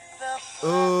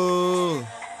 Oh.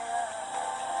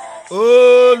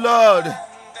 Oh Lord.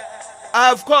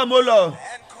 I've come, oh Lord.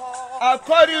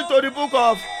 According to the book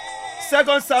of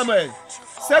 2 Samuel.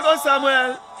 2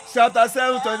 Samuel chapter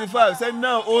 7:25 said,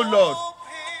 now, oh Lord,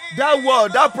 that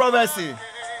word, that prophecy,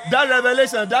 that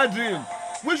revelation, that dream,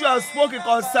 which you have spoken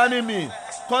concerning me,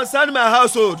 concerning my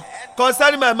household,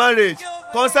 concerning my marriage,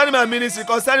 concerning my ministry,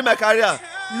 concerning my career,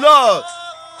 Lord,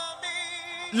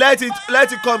 let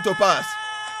it come to pass.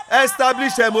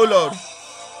 Establish them, O Lord.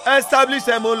 Establish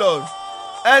them, O Lord.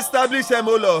 Establish them,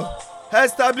 O Lord.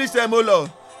 Establish them, O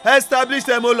Lord. Establish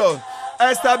them, O Lord.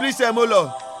 Establish them, O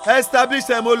Lord. Establish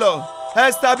them, O Lord.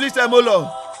 Establish them, O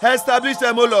Lord. Establish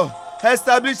them, O Lord.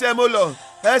 Establish them, O Lord.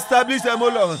 Establish them, O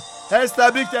Lord.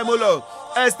 Establish them, O Lord.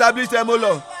 Establish them, O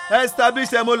Lord. Establish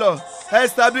them, O Lord.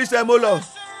 Establish them, O Lord.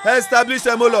 Establish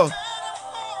them, O Lord.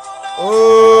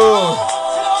 Oh.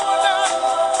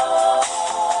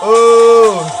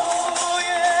 Oh.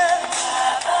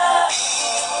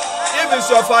 If it's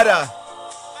your father,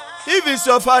 if it's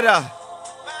your father,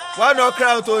 why not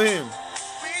cry out to him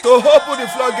to open the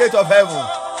floodgate of heaven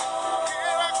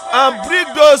and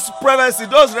bring those prophecies,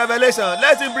 those revelations?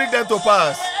 Let him bring them to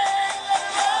pass.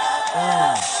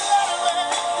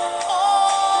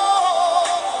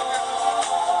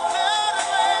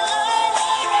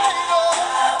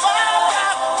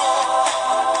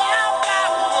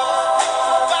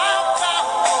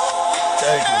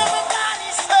 Thank you.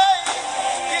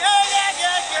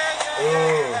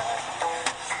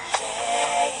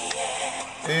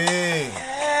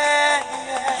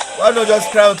 Why not just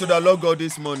cry unto the Lord God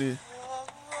this morning?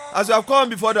 As you have come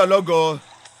before the Lord God,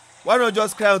 why not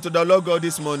just cry unto the Lord God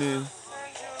this morning?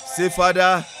 Say,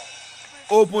 Father,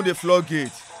 open the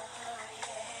floodgate.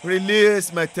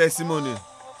 Release my testimony.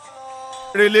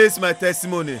 Release my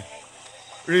testimony.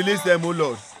 Release them, O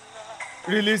Lord.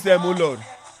 Release them, O Lord.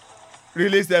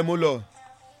 Release them, O Lord.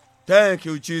 Thank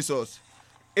you, Jesus.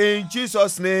 In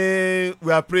Jesus' name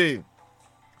we are praying.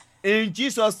 In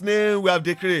Jesus' name we have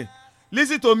decreed.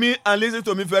 Listen to me and listen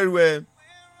to me very well.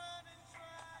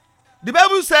 The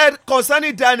Bible said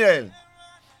concerning Daniel,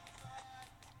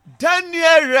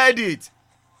 Daniel read it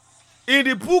in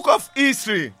the book of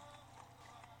history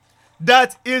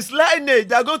that his lineage,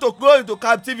 they are going to go into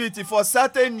captivity for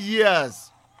certain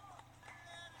years.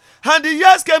 And the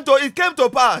years came to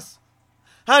pass.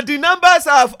 And the numbers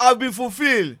have been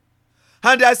fulfilled.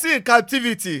 And they are still in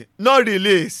captivity, not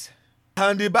released.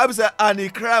 And the Bible said, and he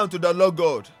cried unto the Lord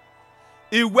God.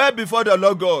 He wept before the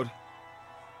Lord God.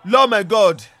 Lord my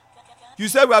God, you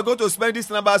said we are going to spend these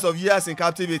numbers of years in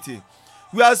captivity.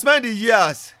 We have spent the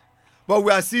years, but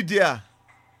we are still there.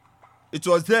 It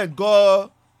was then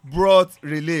God brought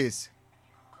release.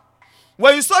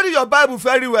 When you study your Bible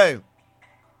very well,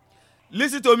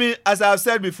 listen to me as I have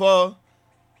said before.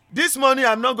 This morning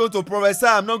I'm not going to prophesy.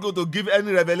 I'm not going to give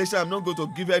any revelation. I'm not going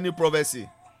to give any prophecy.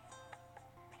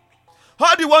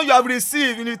 All the one you have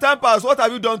received in the time past, what have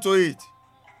you done to it?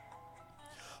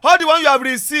 All the one you have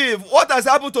received, what has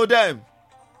happened to them?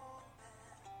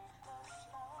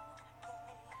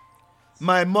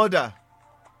 My mother,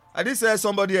 I didn't say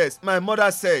somebody else. My mother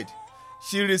said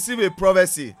she received a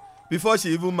prophecy before she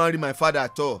even married my father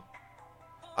at all.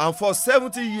 And for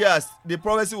 70 years, the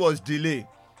prophecy was delayed.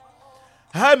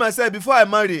 I myself, before I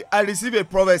married, I received a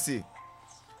prophecy.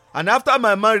 And after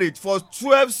my marriage, for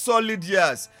 12 solid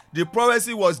years, the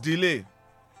prophecy was delayed.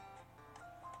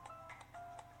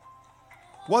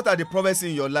 What are the prophecies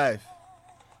in your life?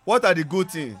 What are the good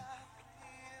things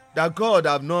that God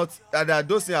have not, that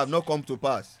those things have not come to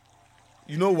pass?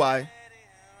 You know why?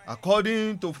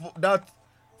 According to that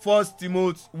 1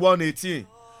 Timothy 1:18,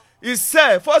 he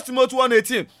said, 1 Timothy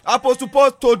 1:18, Apostle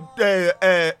Paul told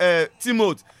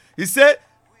Timothy, he said,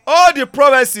 all the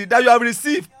prophecy that you have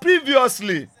received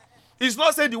previously, it's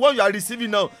not saying the one you are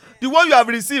receiving now, the one you have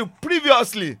received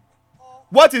previously.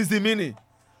 What is the meaning?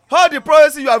 All the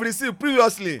prophecy you have received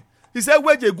previously, he said,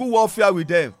 wage a good warfare with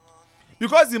them.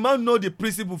 Because the man know the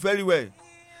principle very well.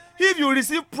 If you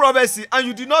receive prophecy and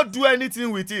you do not do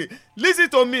anything with it, listen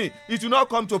to me, it will not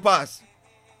come to pass.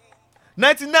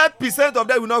 99% of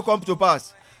them will not come to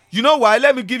pass. You know why?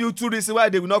 Let me give you 2 reasons why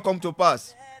they will not come to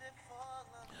pass.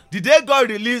 The day God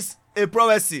released a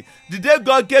prophecy, the day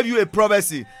God gave you a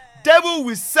prophecy, devil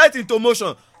will set into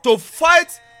motion to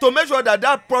fight to make sure that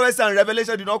that prophecy and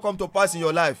revelation did not come to pass in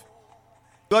your life.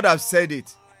 God has said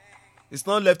it. It's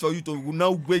not left for you to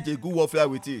now wage a good warfare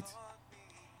with it.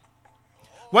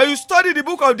 When you study the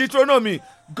book of Deuteronomy,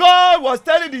 God was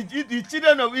telling the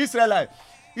children of Israel,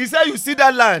 he said, you see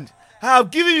that land? I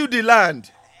have given you the land.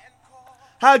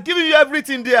 I have given you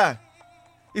everything there.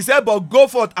 He said, but go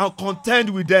forth and contend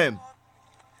with them.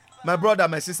 My brother,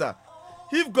 my sister,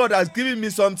 if God has given me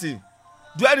something,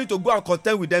 do I need to go and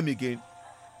contend with them again?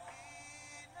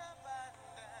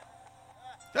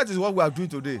 That is what we are doing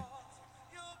today.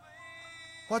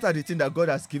 What are the things that God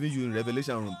has given you in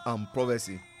revelation and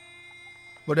prophecy?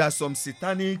 But there are some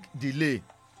satanic delay.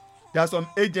 There are some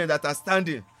agents that are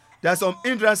standing. There are some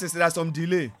hindrances. There are some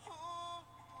delay.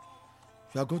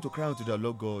 You are going to cry unto the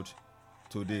Lord God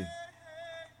today.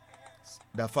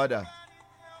 That Father,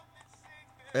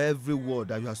 every word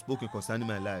that you have spoken concerning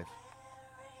my life,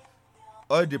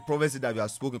 all the prophecy that you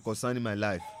have spoken concerning my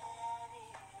life,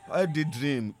 all the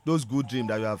dream, those good dreams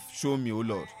that you have shown me, oh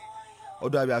Lord, or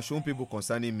that you have shown people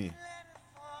concerning me,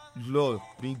 Lord,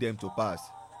 bring them to pass.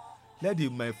 Let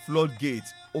my floodgate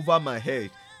over my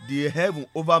head, the heaven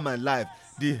over my life,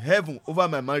 the heaven over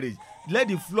my marriage, let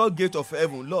the floodgate of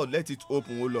heaven, Lord, let it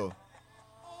open, oh Lord.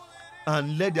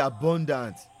 And let the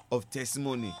abundance of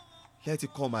testimony, let it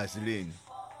come as rain.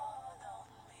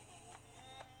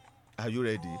 Are you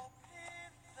ready?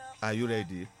 Are you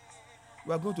ready?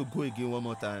 We are going to go again one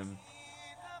more time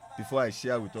before I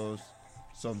share with us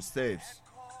some steps.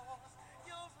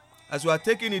 As we are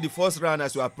taking in the first round,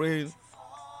 as we are praying,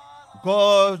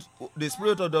 God, the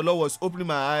Spirit of the Lord was opening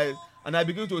my eyes, and I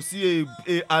began to see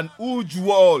an huge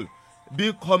wall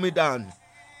being coming down.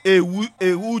 A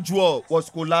huge wall was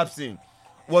collapsing.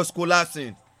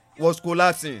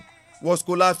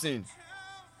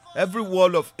 Every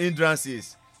wall of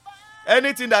hindrances,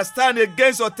 anything that stands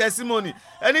against your testimony,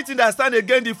 anything that stands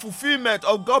against the fulfillment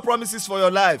of God's promises for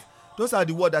your life, those are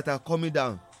the words that are coming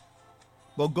down.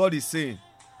 But God is saying,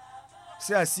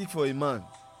 say, I seek for a man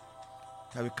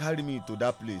that will carry me to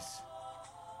that place,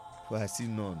 for I see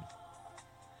none.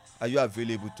 Are you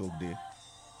available today?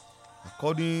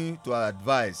 According to our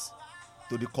advice,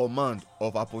 to the command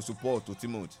of Apostle Paul to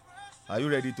Timothy, are you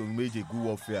ready to wage a good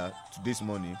warfare this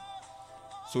morning?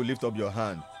 So lift up your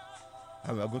hand,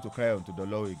 and we are going to cry unto the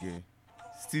Lord again.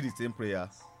 Still the same prayer.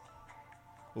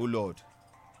 Oh Lord,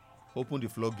 open the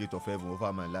floodgate of heaven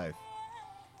over my life,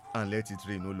 and let it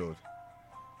rain, oh Lord.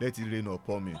 Let it rain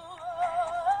upon me.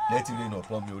 Let it rain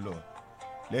upon me, O Lord.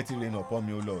 Let it rain upon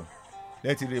me, O Lord.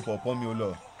 Let it rain upon me, O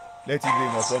Lord. Let it rain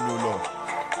upon me, O Lord.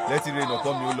 Let it rain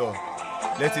upon me, O Lord.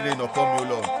 Let it rain upon me, O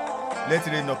Lord. Let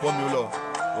it rain upon me, O Lord.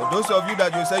 For those of you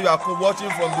that you say you are watching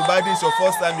from Dubai, this is your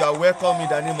first time, you are welcome in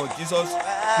the name of Jesus.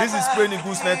 This is Praying in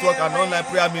Goods Network, an online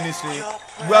prayer ministry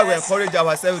where we encourage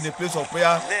ourselves in the place of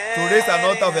prayer to raise an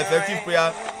altar of effective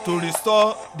prayer, to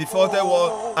restore the faulted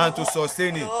word, and to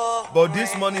sustain it. But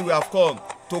this morning we have come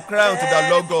to cry unto the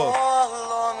Lord God.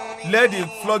 Let the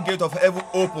floodgate of heaven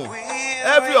open.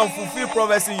 Every unfulfilled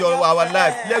prophecy in our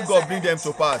life, let God bring them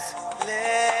to pass.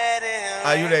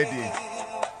 Are you ready?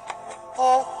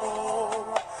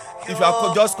 If you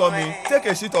are just coming, take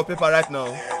a sheet of paper right now.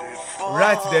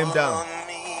 Write them down.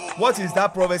 What is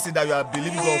that prophecy that you are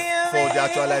believing God for the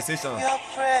actualization?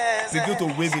 Begin to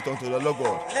wave it unto the Lord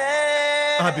God.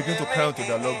 And begin to cry unto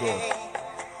the Lord God.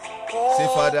 Say,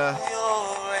 Father,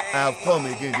 I have come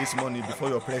again this morning before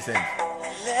your presence.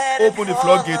 Open the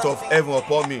floodgate of heaven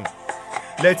upon me.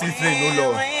 Let it rain, O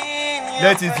Lord.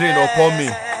 Let it rain upon me.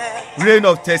 Rain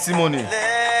of testimony.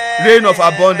 Rain of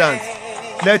abundance.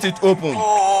 Let it open.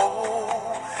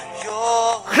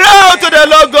 Cry out to the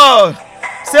Lord God.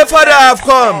 Say, Father, I have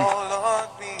come.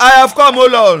 I have come, O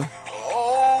Lord.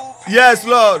 Yes,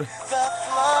 Lord.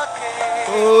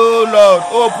 Oh, Lord,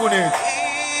 open it.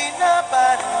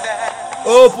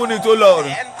 Open it, O Lord.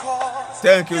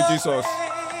 Thank you, Jesus.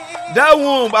 That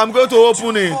womb, I'm going to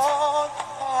open it.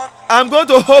 I'm going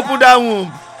to open that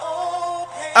womb.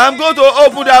 I'm going to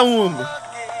open that womb.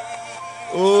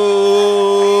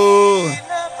 Oh.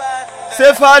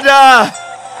 Say, Father,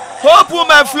 open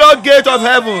my floodgate of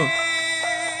heaven.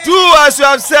 Do as you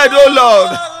have said, oh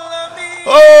Lord.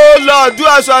 Oh Lord, do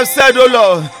as you have said, oh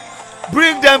Lord.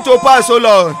 Bring them to pass, oh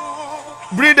Lord.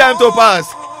 Bring them to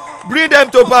pass. Bring them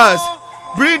to pass.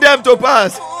 Bring them to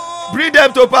pass. Bring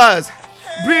them to pass.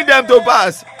 Bring them to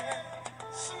pass.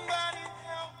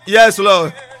 Yes,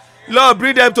 Lord. Lord,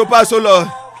 bring them to pass, oh Lord.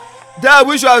 That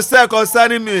which you have said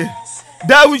concerning me,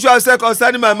 That which you have said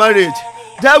concerning my marriage,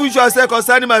 that which you have said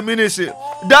concerning my ministry,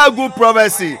 that good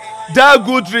prophecy, that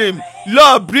good dream,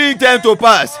 Lord, bring them to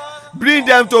pass. Bring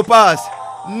them to pass.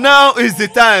 Now is the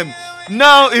time.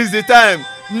 Now is the time.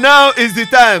 Now is the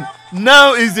time.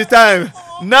 Now is the time.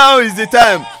 Now is the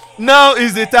time. Now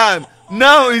is the time.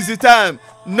 Now is the time.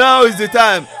 Now is the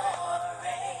time.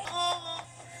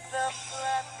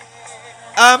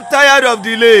 I'm tired of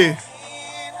delay.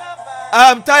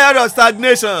 I'm tired of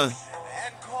stagnation.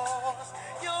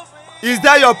 Is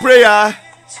that your prayer?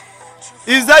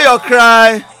 Is that your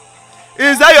cry?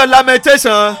 Is that your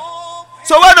lamentation?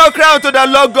 So why not cry unto the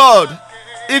Lord God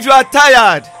if you are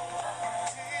tired?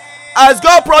 Has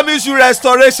God promised you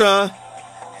restoration?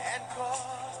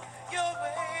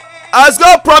 Has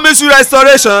God promised you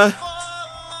restoration?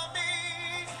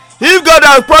 If God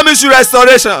has promised you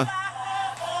restoration,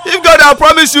 if God has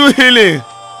promised you healing,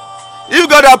 if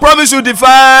God has promised you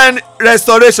divine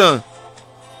restoration,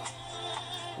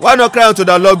 why not cry unto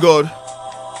the Lord God?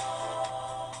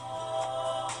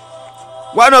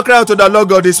 Why not cry unto the Lord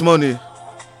God this morning?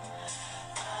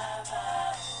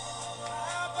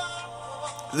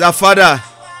 The Father,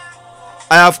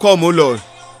 I have come, O Lord.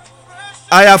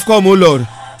 I have come, O Lord.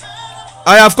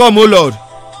 I have come, O Lord.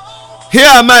 Here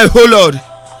am I, O Lord.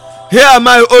 Here am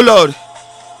I, O Lord.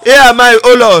 Here am I,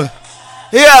 O Lord.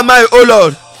 Here am I, O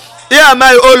Lord. Here am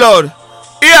I, O Lord.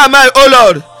 Here am I, O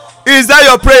Lord. Is that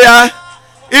your prayer?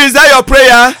 Is that your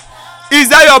prayer? Is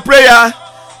that your prayer?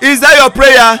 Is that your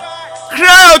prayer?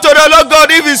 Cry out to the Lord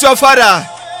God if it's your Father.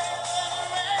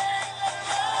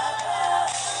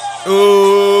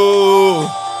 Oh.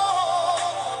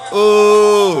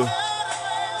 Oh.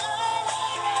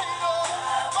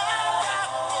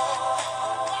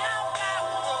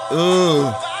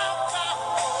 Oh.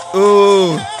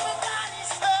 Oh.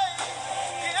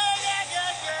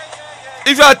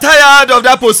 If you are tired of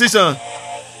that position,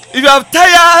 if you are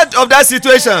tired of that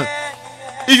situation,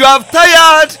 if you are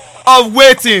tired of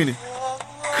waiting,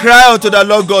 cry unto the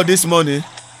Lord God this morning.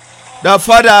 The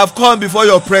Father, I have come before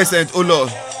your presence, O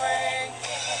Lord.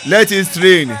 Let it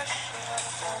rain.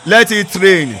 Let it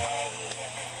rain.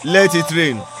 Let it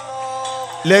rain.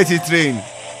 Let it rain.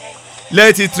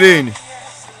 Let it rain.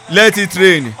 Let it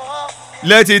rain.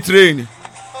 Let it rain.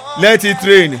 Let it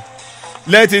rain.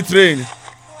 Let it rain.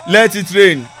 Let it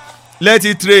rain.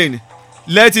 Let it rain.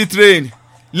 Let it rain.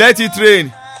 Let it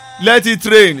rain. Let it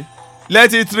rain.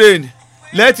 Let it rain.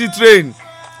 Let it rain.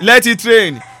 Let it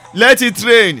rain. Let it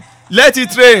rain. Let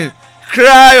it rain.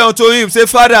 Cry unto him. Say,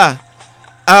 Father,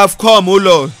 I have come, O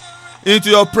Lord, into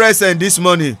your presence this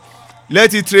morning.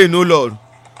 Let it rain, O Lord.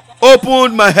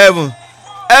 Open my heaven.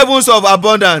 Heavens of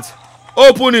abundance.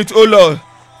 Open it, O Lord.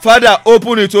 Father,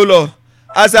 open it, O Lord.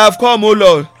 As I have come, O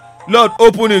Lord. Lord,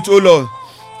 open it, O Lord.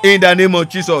 In the name of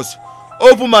Jesus.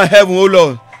 Open my heaven, O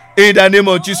Lord. In the name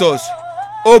of Jesus.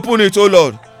 Open it, O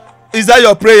Lord. Is that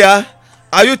your prayer?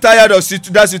 Are you tired of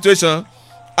that situation?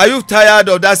 Are you tired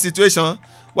of that situation?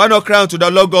 Why not cry unto the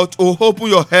Lord God to open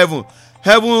your heaven?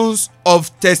 Heavens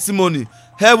of testimony.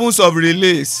 Heavens of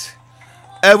release.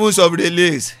 Heavens of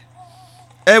release.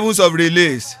 Heavens of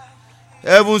release.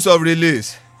 Heavens of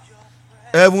release.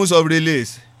 Heavens of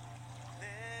release.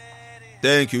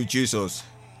 Thank you, Jesus.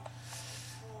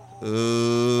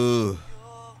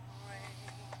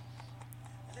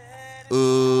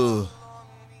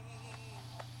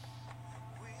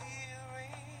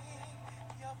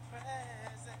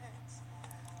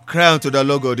 Cry unto the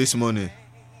Lord God this morning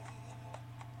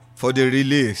for the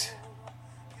release,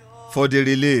 for the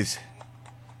release,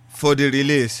 for the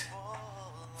release,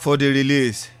 for the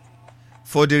release,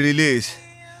 for the release,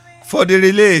 for the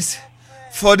release,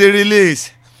 for the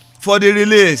release, for the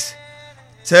release.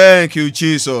 Thank you,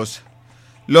 Jesus.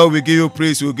 Lord, we give you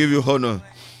praise, we give you honor.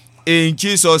 In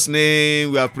Jesus'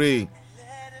 name we are praying.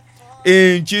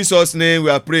 In Jesus' name we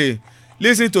are praying.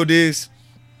 Listen to this.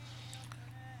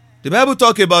 The Bible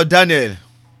talk about Daniel.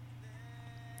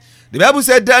 The Bible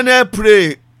said Daniel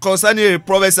prayed concerning a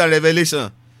prophecy and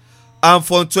revelation. And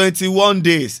for 21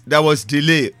 days there was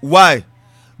delay. Why?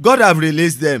 God have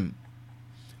released them.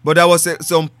 But there was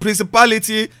some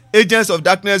principality, agents of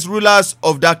darkness, rulers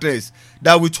of darkness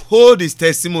that withhold his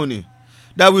testimony,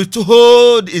 that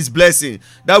withhold his blessing,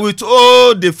 that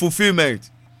withhold the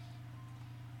fulfillment.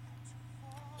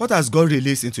 What has God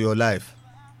released into your life?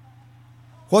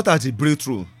 What are the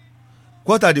breakthrough?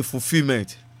 What are the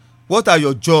fulfillment? What are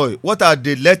your joy? What are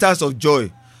the letters of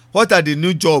joy? What are the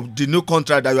new job, the new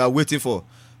contract that you are waiting for?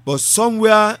 But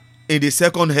somewhere in the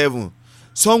second heaven,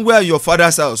 somewhere in your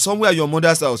father's house, somewhere in your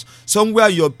mother's house, somewhere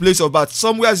in your place of birth,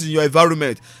 somewhere in your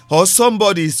environment, or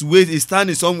somebody is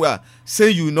standing somewhere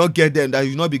saying you will not get them, that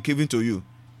you will not be given to you.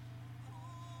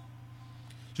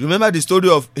 You remember the story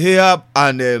of Ahab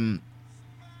and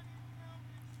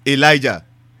Elijah.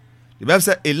 The Bible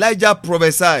said Elijah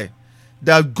prophesied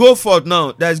that go forth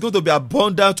now, there is going to be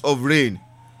abundance of rain.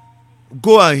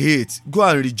 Go and eat, go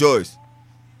and rejoice.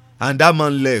 And that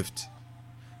man left.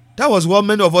 That was what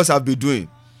many of us have been doing.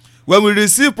 When we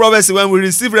receive prophecy, when we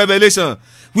receive revelation,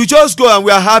 we just go and we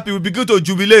are happy. We begin to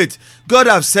jubilate. God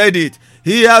has said it.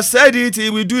 He has said it. He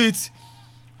will do it.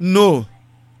 No.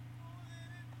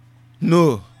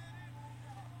 No.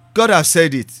 God has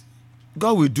said it.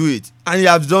 God will do it. And he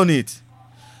has done it.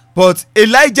 But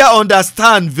Elijah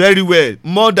understands very well,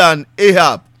 more than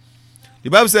Ahab. The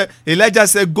Bible said, Elijah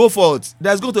said, go forth.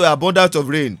 There's going to be abundance of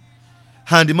rain.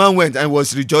 And the man went and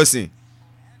was rejoicing.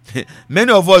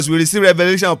 Many of us will receive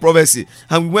revelation of prophecy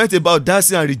and we went about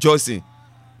dancing and rejoicing.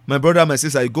 My brother, my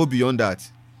sister, it go beyond that.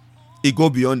 It go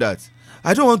beyond that.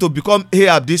 I don't want to become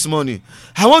Ahab this morning.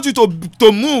 I want you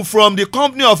to move from the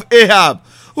company of Ahab,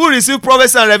 who receive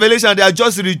prophecy and revelation. They are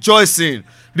just rejoicing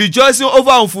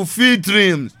over unfulfilled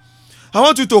dreams. I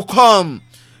want you to come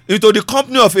into the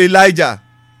company of Elijah.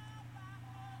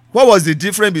 What was the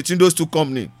difference between those two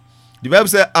companies? The Bible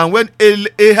said, and when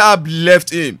Ahab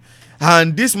left him,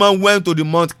 and this man went to the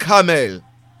Mount Carmel,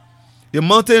 the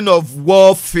mountain of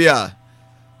warfare,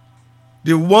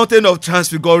 the mountain of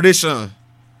transfiguration.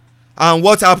 And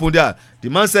what happened there? The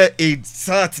man said he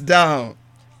sat down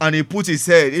and he put his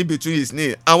head in between his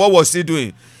knees. And what was he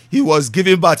doing? He was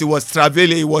giving birth. He was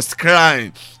travailing. He was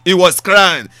crying. He was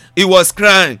crying. He was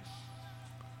crying.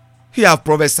 He have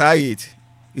prophesied it.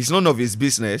 It's none of his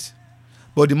business.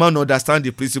 But the man understands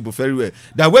the principle very well.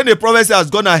 That when the prophecy has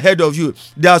gone ahead of you,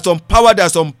 there are some power, there are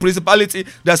some principality,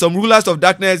 there are some rulers of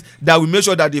darkness that will make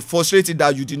sure that they frustrate it,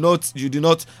 that you do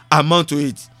not amount to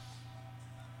it.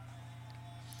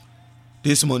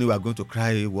 This morning we are going to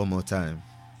cry one more time.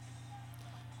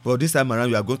 But this time around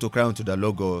we are going to cry unto the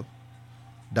Lord God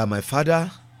that, my Father,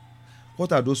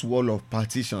 what are those walls of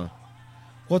partition?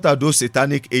 What are those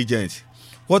satanic agents?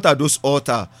 What are those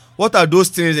altars? What are those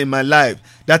things in my life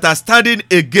that are standing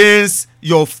against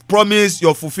your promise,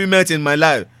 your fulfillment in my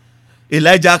life?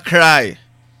 Elijah cried.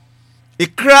 He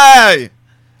cried.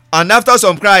 And after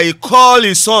some cry, he called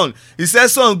his son. He said,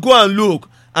 son, go and look.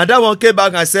 And that one came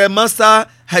back and said, Master,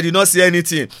 I did not see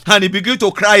anything. And he began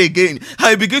to cry again. And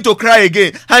he began to cry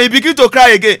again. And he began to cry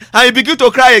again. And he began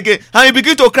to cry again. And he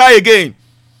began to cry again.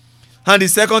 And the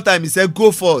second time he said,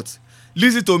 go forth.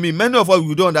 Listen to me. Many of us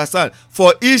we don't understand.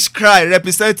 For each cry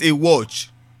represents a watch.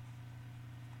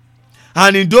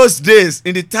 And in those days,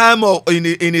 in the time of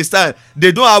in his time,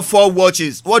 they don't have 4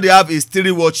 watches. What they have is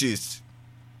 3 watches.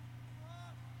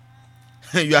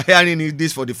 You are hearing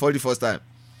this for the 41st time.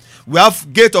 We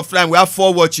have gate of time. We have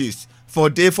 4 watches for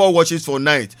day, 4 watches for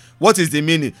night. What is the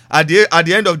meaning? At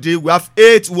the end of the day, we have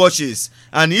 8 watches,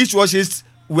 and each watches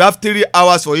we have 3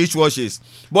 hours for each watches.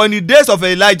 But in the days of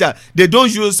Elijah, they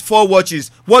don't use 4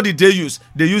 watches. What did they use?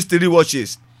 They use 3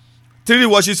 watches. 3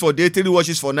 watches for day, 3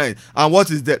 watches for night. And what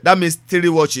is that? That means 3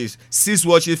 watches, 6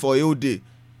 watches for a whole day.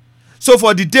 So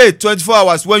for the day, 24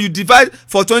 hours. When you divide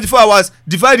for 24 hours,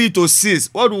 divide it to 6.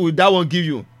 What will that one give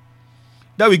you?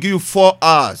 That will give you 4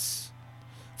 hours.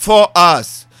 4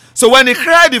 hours. So when he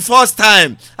cried the first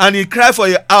time and he cried for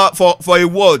a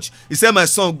watch, he said, my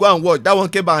son, go and watch. That one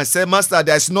came back and said, Master,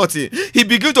 there is nothing. He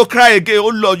began to cry again. Oh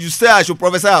Lord, you say I should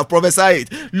prophesy, I have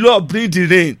prophesied it. Lord, bring the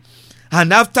rain.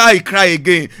 And after he cried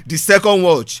again, the second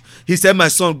watch, he said, my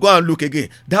son, go and look again.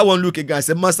 That one looked again and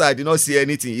said, Master, I did not see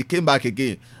anything. He came back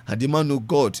again. And the man knew,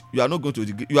 God, you are not going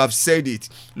to, you have said it.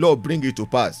 Lord, bring it to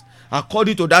pass.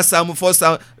 According to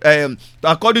that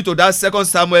according to that 2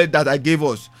 Samuel that I gave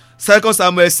us, 2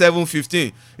 Samuel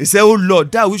 7:15. He said, oh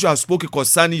Lord, that which you have spoken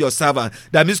concerning your servant,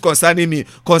 that means concerning me,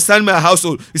 concerning my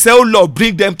household. He said, oh Lord,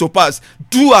 bring them to pass.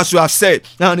 Do as you have said.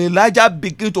 And Elijah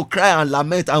began to cry and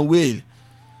lament and wail.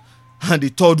 And the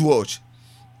third watch.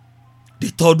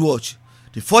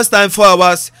 The first time 4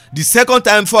 hours, the second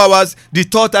time 4 hours, the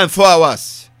third time 4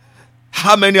 hours.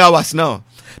 How many hours now?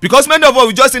 Because many of us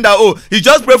we just think that, oh, he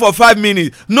just prayed for 5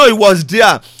 minutes. No, it was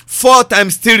there. 4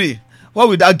 times 3. What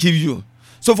will that give you?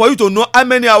 So for you to know how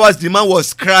many hours the man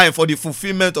was crying for the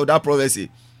fulfillment of that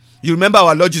prophecy. You remember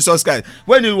our Lord Jesus Christ.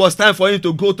 When it was time for him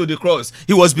to go to the cross,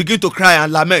 he was beginning to cry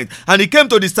and lament. And he came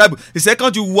to the disciple. He said,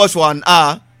 can't you watch for an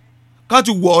hour? Can't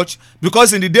you watch?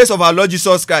 Because in the days of our Lord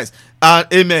Jesus Christ,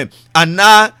 amen, an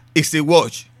hour is a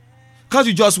watch. Can't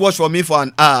you just watch for me for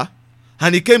an hour?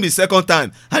 And he came the second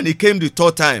time. And he came the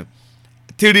third time.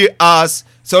 3 hours.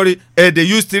 They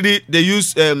use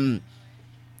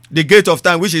the gate of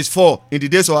time, which is 4 in the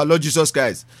days of our Lord Jesus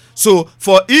Christ. So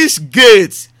for each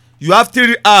gate, you have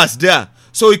 3 hours there.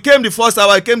 So he came the first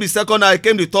hour, he came the second hour, he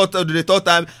came the third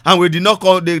time, and we did not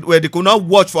come. They could not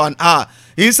watch for an hour.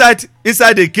 Inside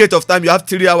the gate of time, you have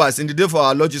 3 hours in the day for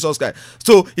our Lord Jesus Christ.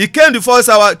 So he came the first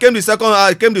hour, came the second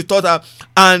hour, came the third hour,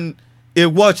 and a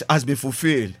watch has been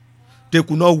fulfilled. They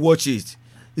could not watch it.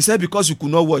 He said, because you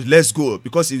could not watch, let's go,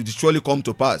 because it will surely come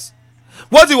to pass.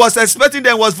 What he was expecting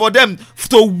them was for them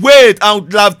to wait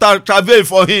and travel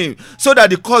for him, so that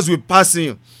the cause will pass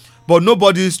him. But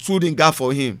nobody stood in gap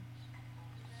for him.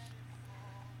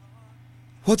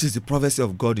 What is the prophecy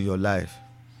of God in your life?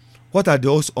 What are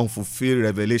those unfulfilled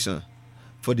revelations?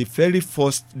 For the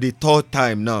third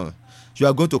time now, you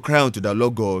are going to cry unto the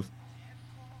Lord God.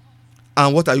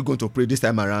 And what are you going to pray this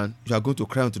time around? You are going to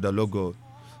cry unto the Lord God,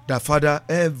 that Father,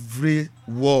 every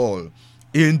wall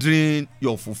hindering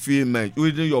your fulfillment,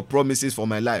 hindering your promises for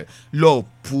my life, Lord,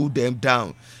 pull them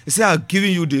down. He said, I've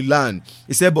given you the land.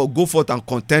 He said, but go forth and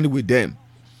contend with them.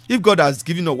 If God has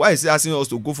given us, why is he asking us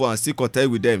to go forth and still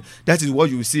contend with them? That is what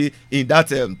you see in that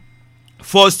 1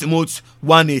 Timothy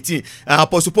 1:18. And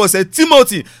Apostle Paul said,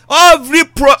 Timothy,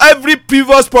 every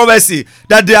previous prophecy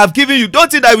that they have given you, don't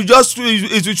think that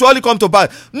it will surely come to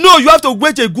pass. No, you have to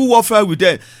wage a good warfare with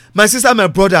them. My sister, my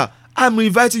brother, I'm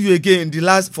inviting you again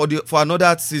for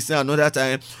another season, another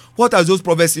time. What are those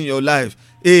prophecies in your life?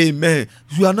 Amen.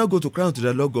 You are not going to cry unto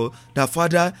the Lord God that,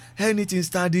 Father, anything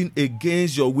standing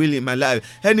against your will in my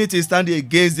life, anything standing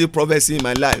against the prophecy in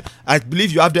my life, I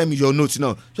believe you have them in your notes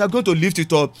now. You are going to lift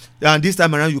it up, and this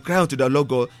time around you cry unto the Lord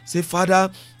God. Say,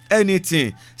 Father,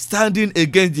 anything standing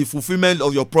against the fulfillment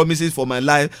of your promises for my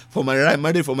life, for my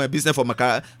marriage, for my business, for my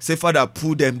career, say, Father,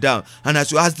 pull them down. And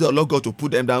as you ask the Lord God to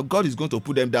put them down, God is going to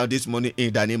put them down this morning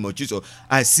in the name of Jesus.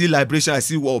 I see liberation, I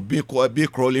see what being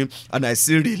crawling, and I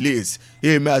see release.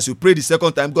 Amen. As you pray the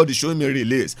second time, God is showing me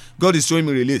release. God is showing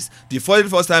me release. The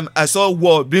first time I saw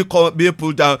wall being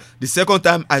pulled down. The second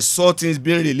time I saw things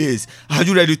being released. Are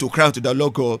you ready to cry out to the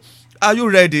Lord God? Are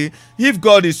you ready? If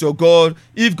God is your God,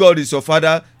 if God is your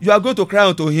Father, you are going to cry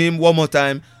unto him one more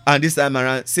time, and this time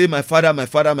around, say, my Father, my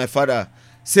Father, my Father.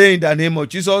 Say, in the name of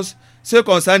Jesus, say,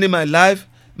 concerning my life,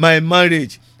 my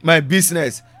marriage, my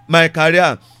business, my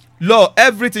career, Lord,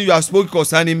 everything you have spoken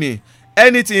concerning me,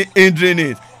 anything hindering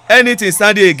it, anything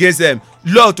standing against them,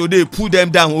 Lord, today put them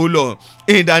down, oh Lord,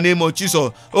 in the name of Jesus.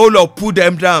 Oh Lord, put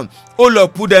them down. Oh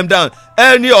Lord, put them down.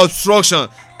 Any obstruction,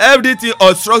 everything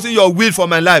obstructing your will for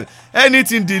my life,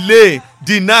 anything delay,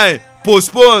 deny,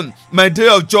 postpone my day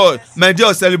of joy, my day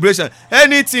of celebration,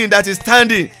 anything that is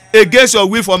standing against your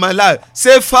will for my life,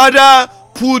 say, Father,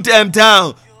 pull them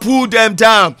down, pull them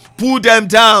down, pull them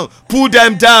down, pull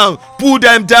them down, pull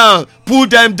them down, pull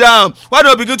them down. Why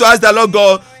don't we begin to ask the Lord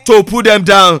God to pull them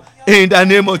down in the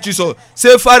name of Jesus?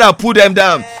 Say, Father, pull them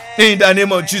down in the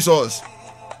name of Jesus.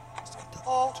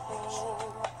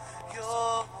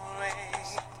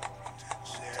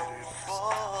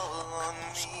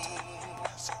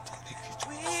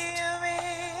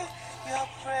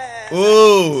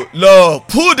 Oh Lord,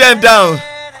 pull them down.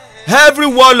 Every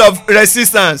wall of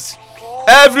resistance,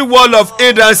 every wall of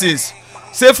hindrances,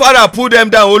 say, Father, pull them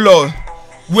down, oh Lord.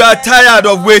 We are tired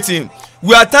of waiting.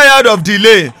 We are tired of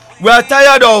delay. We are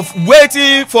tired of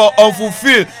waiting for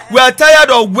unfulfilled. We are tired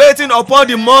of waiting upon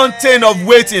the mountain of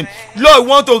waiting. Lord, we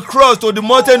want to cross to the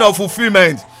mountain of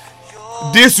fulfillment.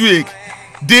 This week,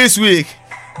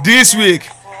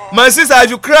 my sister, as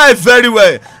you cry very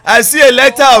well, I see a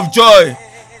letter of joy.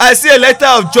 I see a letter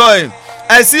of joy.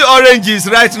 I see oranges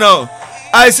right now.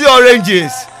 I see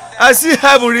oranges. I see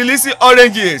heaven releasing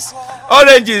oranges.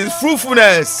 Oranges,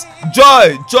 fruitfulness,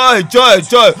 joy.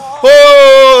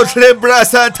 Oh,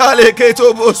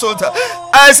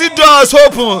 I see doors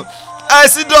open.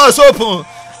 I see doors open.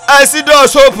 I see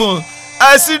doors open.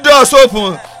 I see doors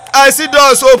open. I see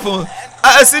doors open.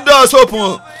 I see doors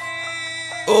open.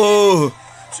 Oh,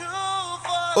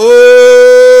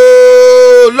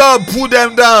 Lord, pull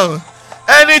them down.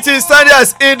 Anything standing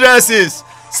as hindrances,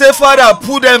 say, Father,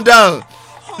 pull them down.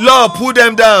 Lord, pull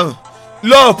them down.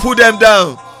 Lord, pull them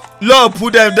down. Lord,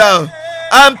 pull them down.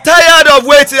 I'm tired of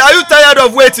waiting. Are you tired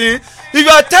of waiting? If you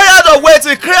are tired of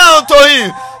waiting, cry unto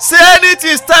him. Say,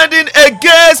 anything standing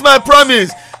against my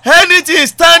promise, anything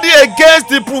standing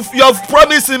against your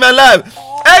promise in my life,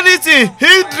 anything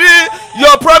hindering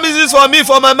your promises for me,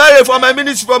 for my marriage, for my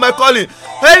ministry, for my calling,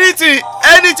 anything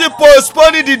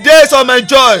postponing the days of my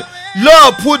joy,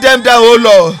 Lord, put them down, oh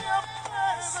Lord.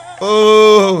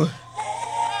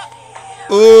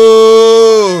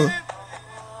 Oh,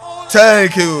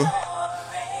 thank you.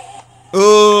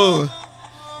 Oh,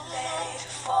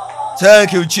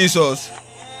 thank you, Jesus.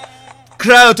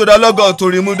 Cry out to the Lord God to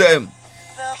remove them.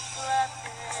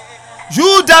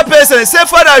 You, that person, say,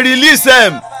 Father, release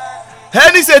them.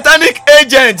 Any satanic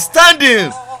agent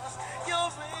standing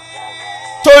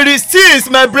to resist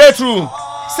my breakthrough,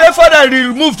 say, Father,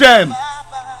 remove them.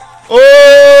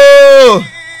 Oh,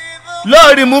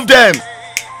 Lord, remove them.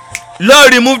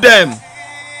 Lord, remove them.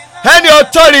 Any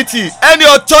authority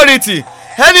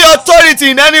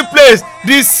in any place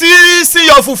resisting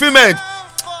your fulfillment,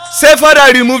 say,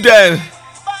 Father, remove them.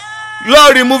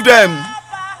 Lord, remove them.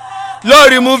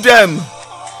 Lord, remove them.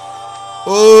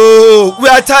 Oh, we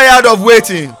are tired of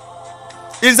waiting.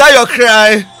 Is that your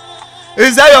cry?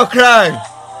 Is that your cry?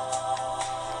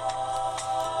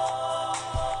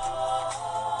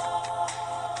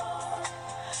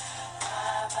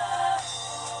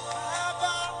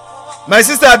 My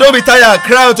sister, don't be tired.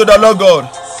 Cry out to the Lord God.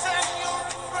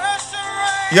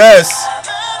 Yes.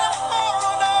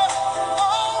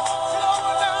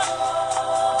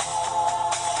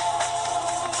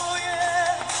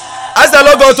 Ask the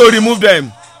Lord God to remove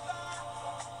them.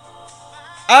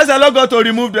 Ask the Lord God to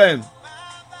remove them.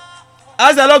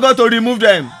 Ask the Lord God to remove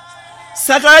them.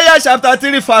 Zechariah chapter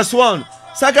 3 verse 1.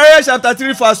 Zechariah chapter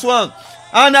 3 verse 1.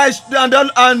 And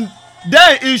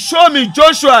then he showed me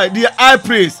Joshua the high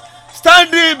priest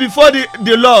standing before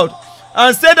the Lord,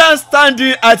 and Satan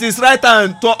standing at his right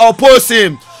hand to oppose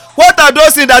him. What are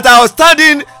those things that are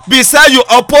standing beside you,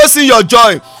 opposing your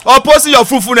joy, opposing your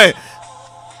fruitfulness?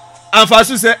 And verse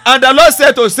 2 says, and the Lord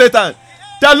said to Satan,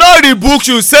 the Lord rebukes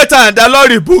you, Satan, the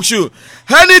Lord rebukes you.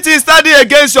 Anything standing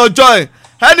against your joy,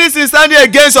 anything standing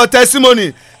against your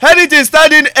testimony, anything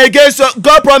standing against your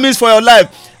God promise for your life,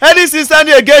 anything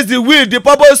standing against the will, the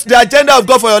purpose, the agenda of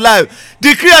God for your life,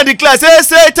 decree and declare, say,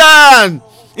 Satan,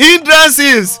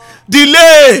 hindrances,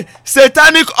 delay,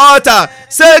 satanic altar,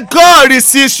 say, God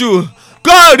resists you,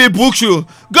 God rebukes you,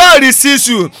 God resists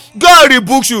you, God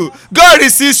rebukes you, God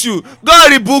resists you,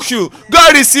 God rebukes you,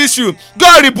 God resists you,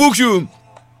 God rebukes you.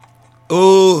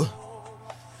 Oh,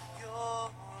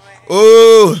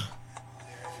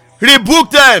 rebuke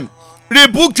them,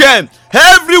 rebuke them.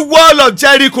 Every wall of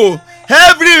Jericho,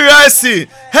 every mercy,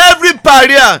 every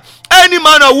barrier, any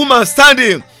man or woman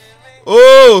standing.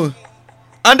 Oh,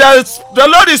 and the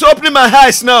Lord is opening my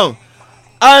eyes now,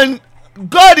 and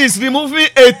God is removing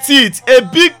a teeth, a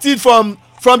big teeth from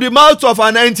the mouth of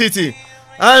an entity.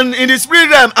 And in the spirit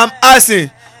realm, I'm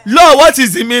asking, Lord, what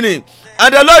is the meaning?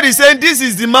 And the Lord is saying, this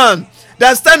is the man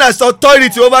that stands as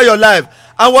authority over your life,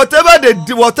 and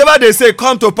whatever they say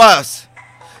come to pass.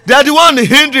 They are the one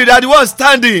hindering, they are the one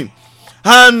standing.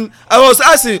 And I was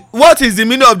asking, what is the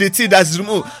meaning of the teeth that is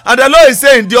removed? And the Lord is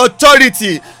saying, their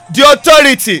authority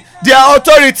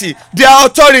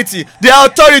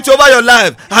over your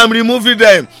life, I'm removing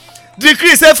them.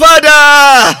 Decree, say,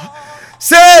 Father,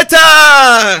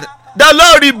 Satan, the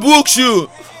Lord rebukes you,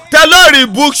 the Lord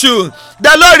rebukes you,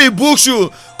 the Lord rebukes you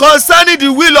concerning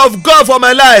the will of God for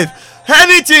my life.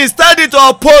 Anything standing to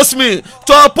oppose me,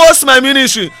 to oppose my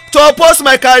ministry, to oppose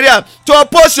my career, to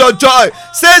oppose your joy,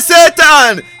 say,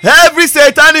 Satan, every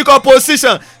satanic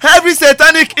opposition, every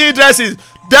satanic hindrances,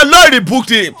 the Lord rebuked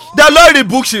him, the Lord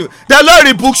rebukes you, the Lord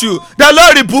rebukes you, the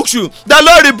Lord rebukes you, the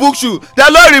Lord rebukes you, the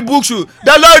Lord rebukes you,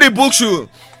 the Lord rebukes you.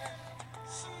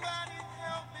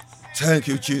 Thank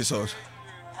you, Jesus.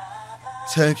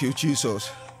 Thank you,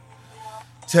 Jesus.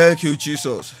 Thank you,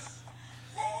 Jesus.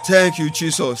 Thank you,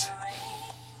 Jesus.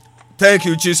 Thank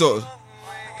you, Jesus.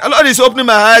 The Lord is opening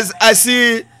my eyes. I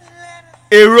see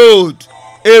a road.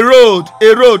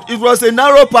 It was a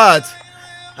narrow path,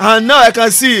 and now I can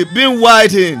see it being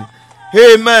widened.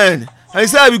 Amen. And he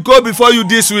said, I will go before you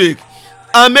this week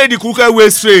and make the crooked way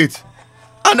straight.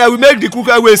 And I will make the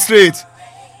crooked way straight.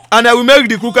 And I will make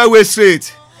the crooked way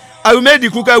straight. I will make the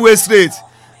crooked way straight.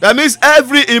 That means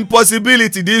every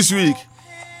impossibility this week,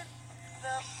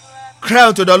 cry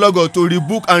unto the Lord God to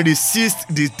rebuke and resist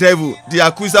the devil, the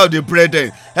accuser of the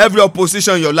brethren, every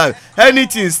opposition in your life,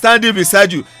 anything standing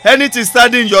beside you, anything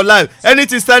standing in your life,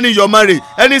 anything standing in your marriage,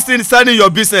 anything standing in your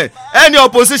business, any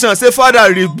opposition, say,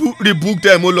 Father, rebuke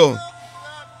them, O Lord.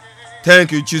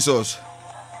 Thank you, Jesus.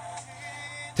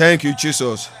 Thank you,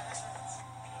 Jesus.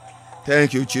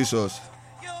 Thank you, Jesus.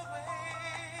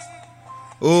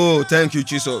 Oh, thank you,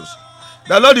 Jesus.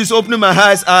 The Lord is opening my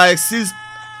eyes. I see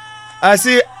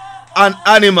an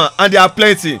animal, and they are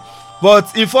plenty,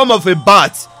 but in form of a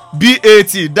bat,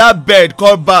 B-A-T, that bird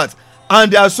called bat,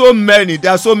 and there are so many,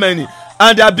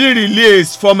 and they are being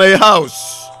released from a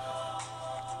house,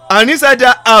 and inside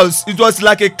that house it was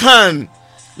like a can,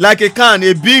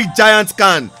 a big giant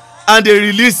can, and they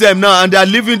release them now, and they are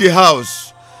leaving the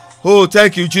house. Oh,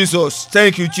 thank you, Jesus.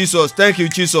 Thank you, Jesus. Thank you,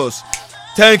 Jesus.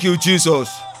 Thank you, Jesus.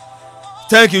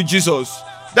 Thank you, Jesus.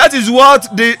 That is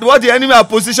what the enemy has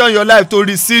positioned your life to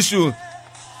resist you.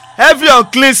 every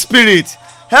unclean spirit,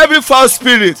 every foul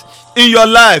spirit in your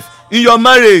life, in your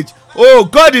marriage, oh,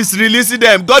 God is releasing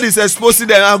them, God is exposing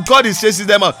them, and God is chasing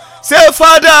them out. Say,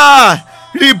 Father,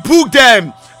 rebuke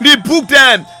them, rebuke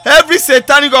them. Every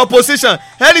satanic opposition,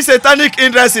 any satanic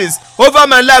hindrances over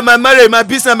my life, my marriage, my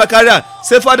business, my career,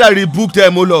 say, Father, rebuke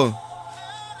them, oh Lord.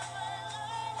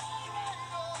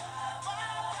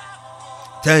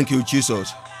 Thank you,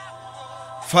 Jesus.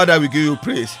 Father, we give you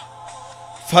praise.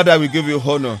 Father, we give you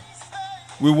honor.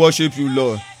 We worship you,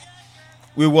 Lord.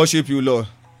 We worship you, Lord.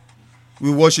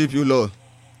 We worship you, Lord.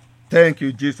 Thank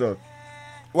you, Jesus.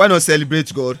 Why not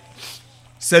celebrate God?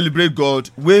 Celebrate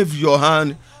God. Wave your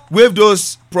hand. Wave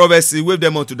those prophecies. Wave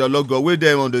them unto the Lord God. Wave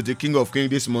them unto the King of Kings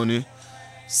this morning.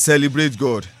 Celebrate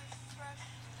God.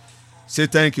 Say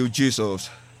thank you, Jesus,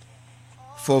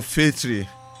 for victory,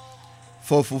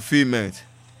 for fulfillment.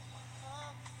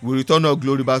 We return our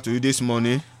glory back to you this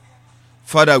morning.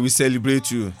 Father, we celebrate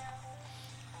you.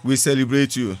 We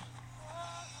celebrate you.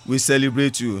 We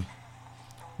celebrate you.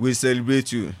 We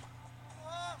celebrate you.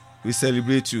 We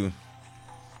celebrate you.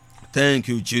 Thank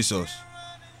you, Jesus.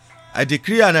 I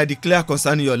decree and I declare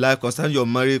concerning your life, concerning your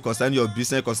marriage, concerning your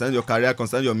business, concerning your career,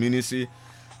 concerning your ministry,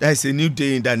 that is a new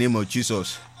day in the name of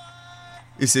Jesus.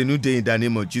 It's a new day in the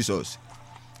name of Jesus.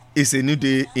 It's a new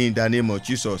day in the name of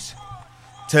Jesus.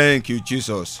 Thank you,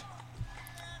 Jesus.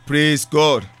 Praise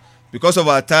God. Because of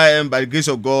our time, by the grace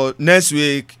of God, next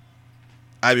week,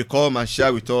 I will come and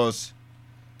share with us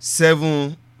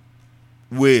 7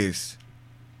 ways,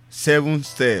 7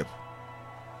 steps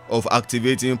of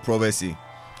activating prophecy.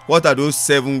 What are those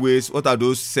 7 ways? What are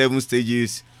those 7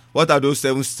 stages? What are those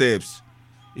 7 steps?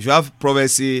 If you have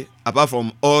prophecy, apart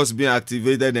from us being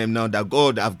activated them now, that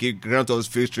God have granted us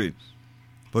victory,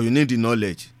 but you need the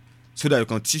knowledge so that you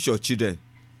can teach your children,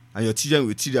 and your children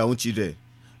will teach their own children,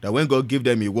 that when God give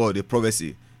them a word, a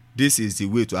prophecy, this is the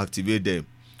way to activate them,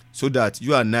 so that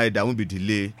you and I, there won't be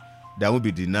delay, there won't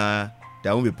be denial,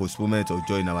 there won't be postponement of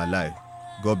joy in our life.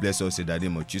 God bless us in the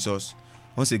name of Jesus.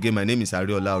 Once again, my name is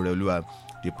Ariola Oreoluwa,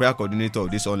 the prayer coordinator of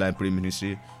this online prayer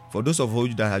ministry. For those of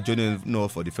you that are joining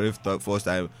us for the very first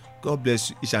time, God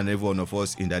bless each and every one of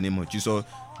us in the name of Jesus.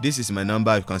 This is my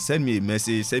number. You can send me a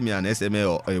message, send me an SMS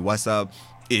or a WhatsApp.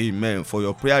 Amen. For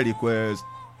your prayer request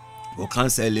or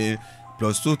counseling,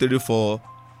 +234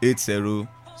 80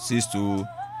 62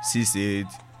 68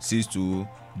 62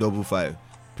 55.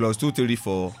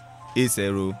 +234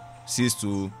 80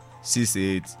 62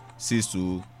 68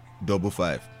 62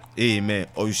 55. Amen.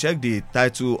 Or you check the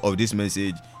title of this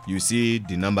message, you see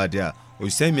the number there. Or you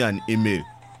send me an email,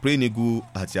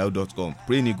 praynigu@yahoo.com.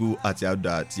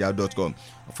 praynigu@yahoo.com.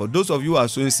 For those of you who are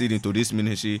sowing seed into this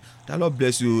ministry, the Lord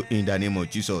bless you in the name of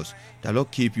Jesus. The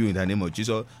Lord keep you in the name of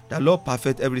Jesus. The Lord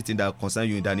perfect everything that concerns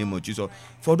you in the name of Jesus.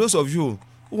 For those of you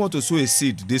who want to sow a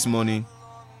seed this morning,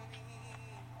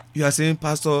 you are saying,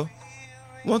 Pastor,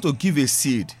 I want to give a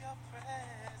seed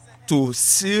to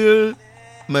seal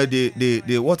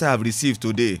the what I have received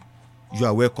today. You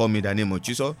are welcome in the name of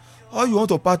Jesus. Or you want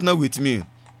to partner with me,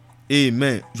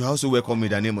 amen, you are also welcome in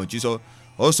the name of Jesus.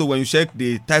 Also, when you check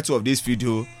the title of this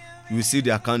video, you will see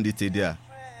the account detail there.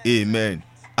 Amen.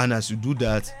 And as you do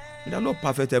that, you will not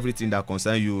perfect everything that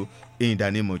concerns you in the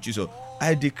name of Jesus.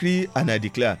 I decree and I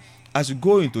declare, as you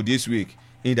go into this week,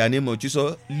 in the name of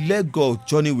Jesus, let God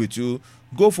journey with you.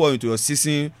 Go forward into your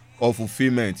season of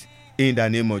fulfillment in the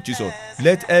name of Jesus.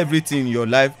 Let everything in your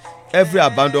life, every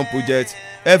abandoned project,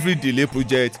 every delay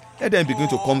project, let them begin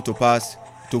to come to pass,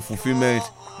 to fulfillment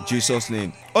in Jesus'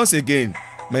 name. Once again,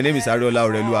 my name is Ariola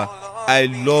Oreoluwa. I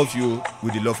love you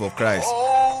with the love of Christ.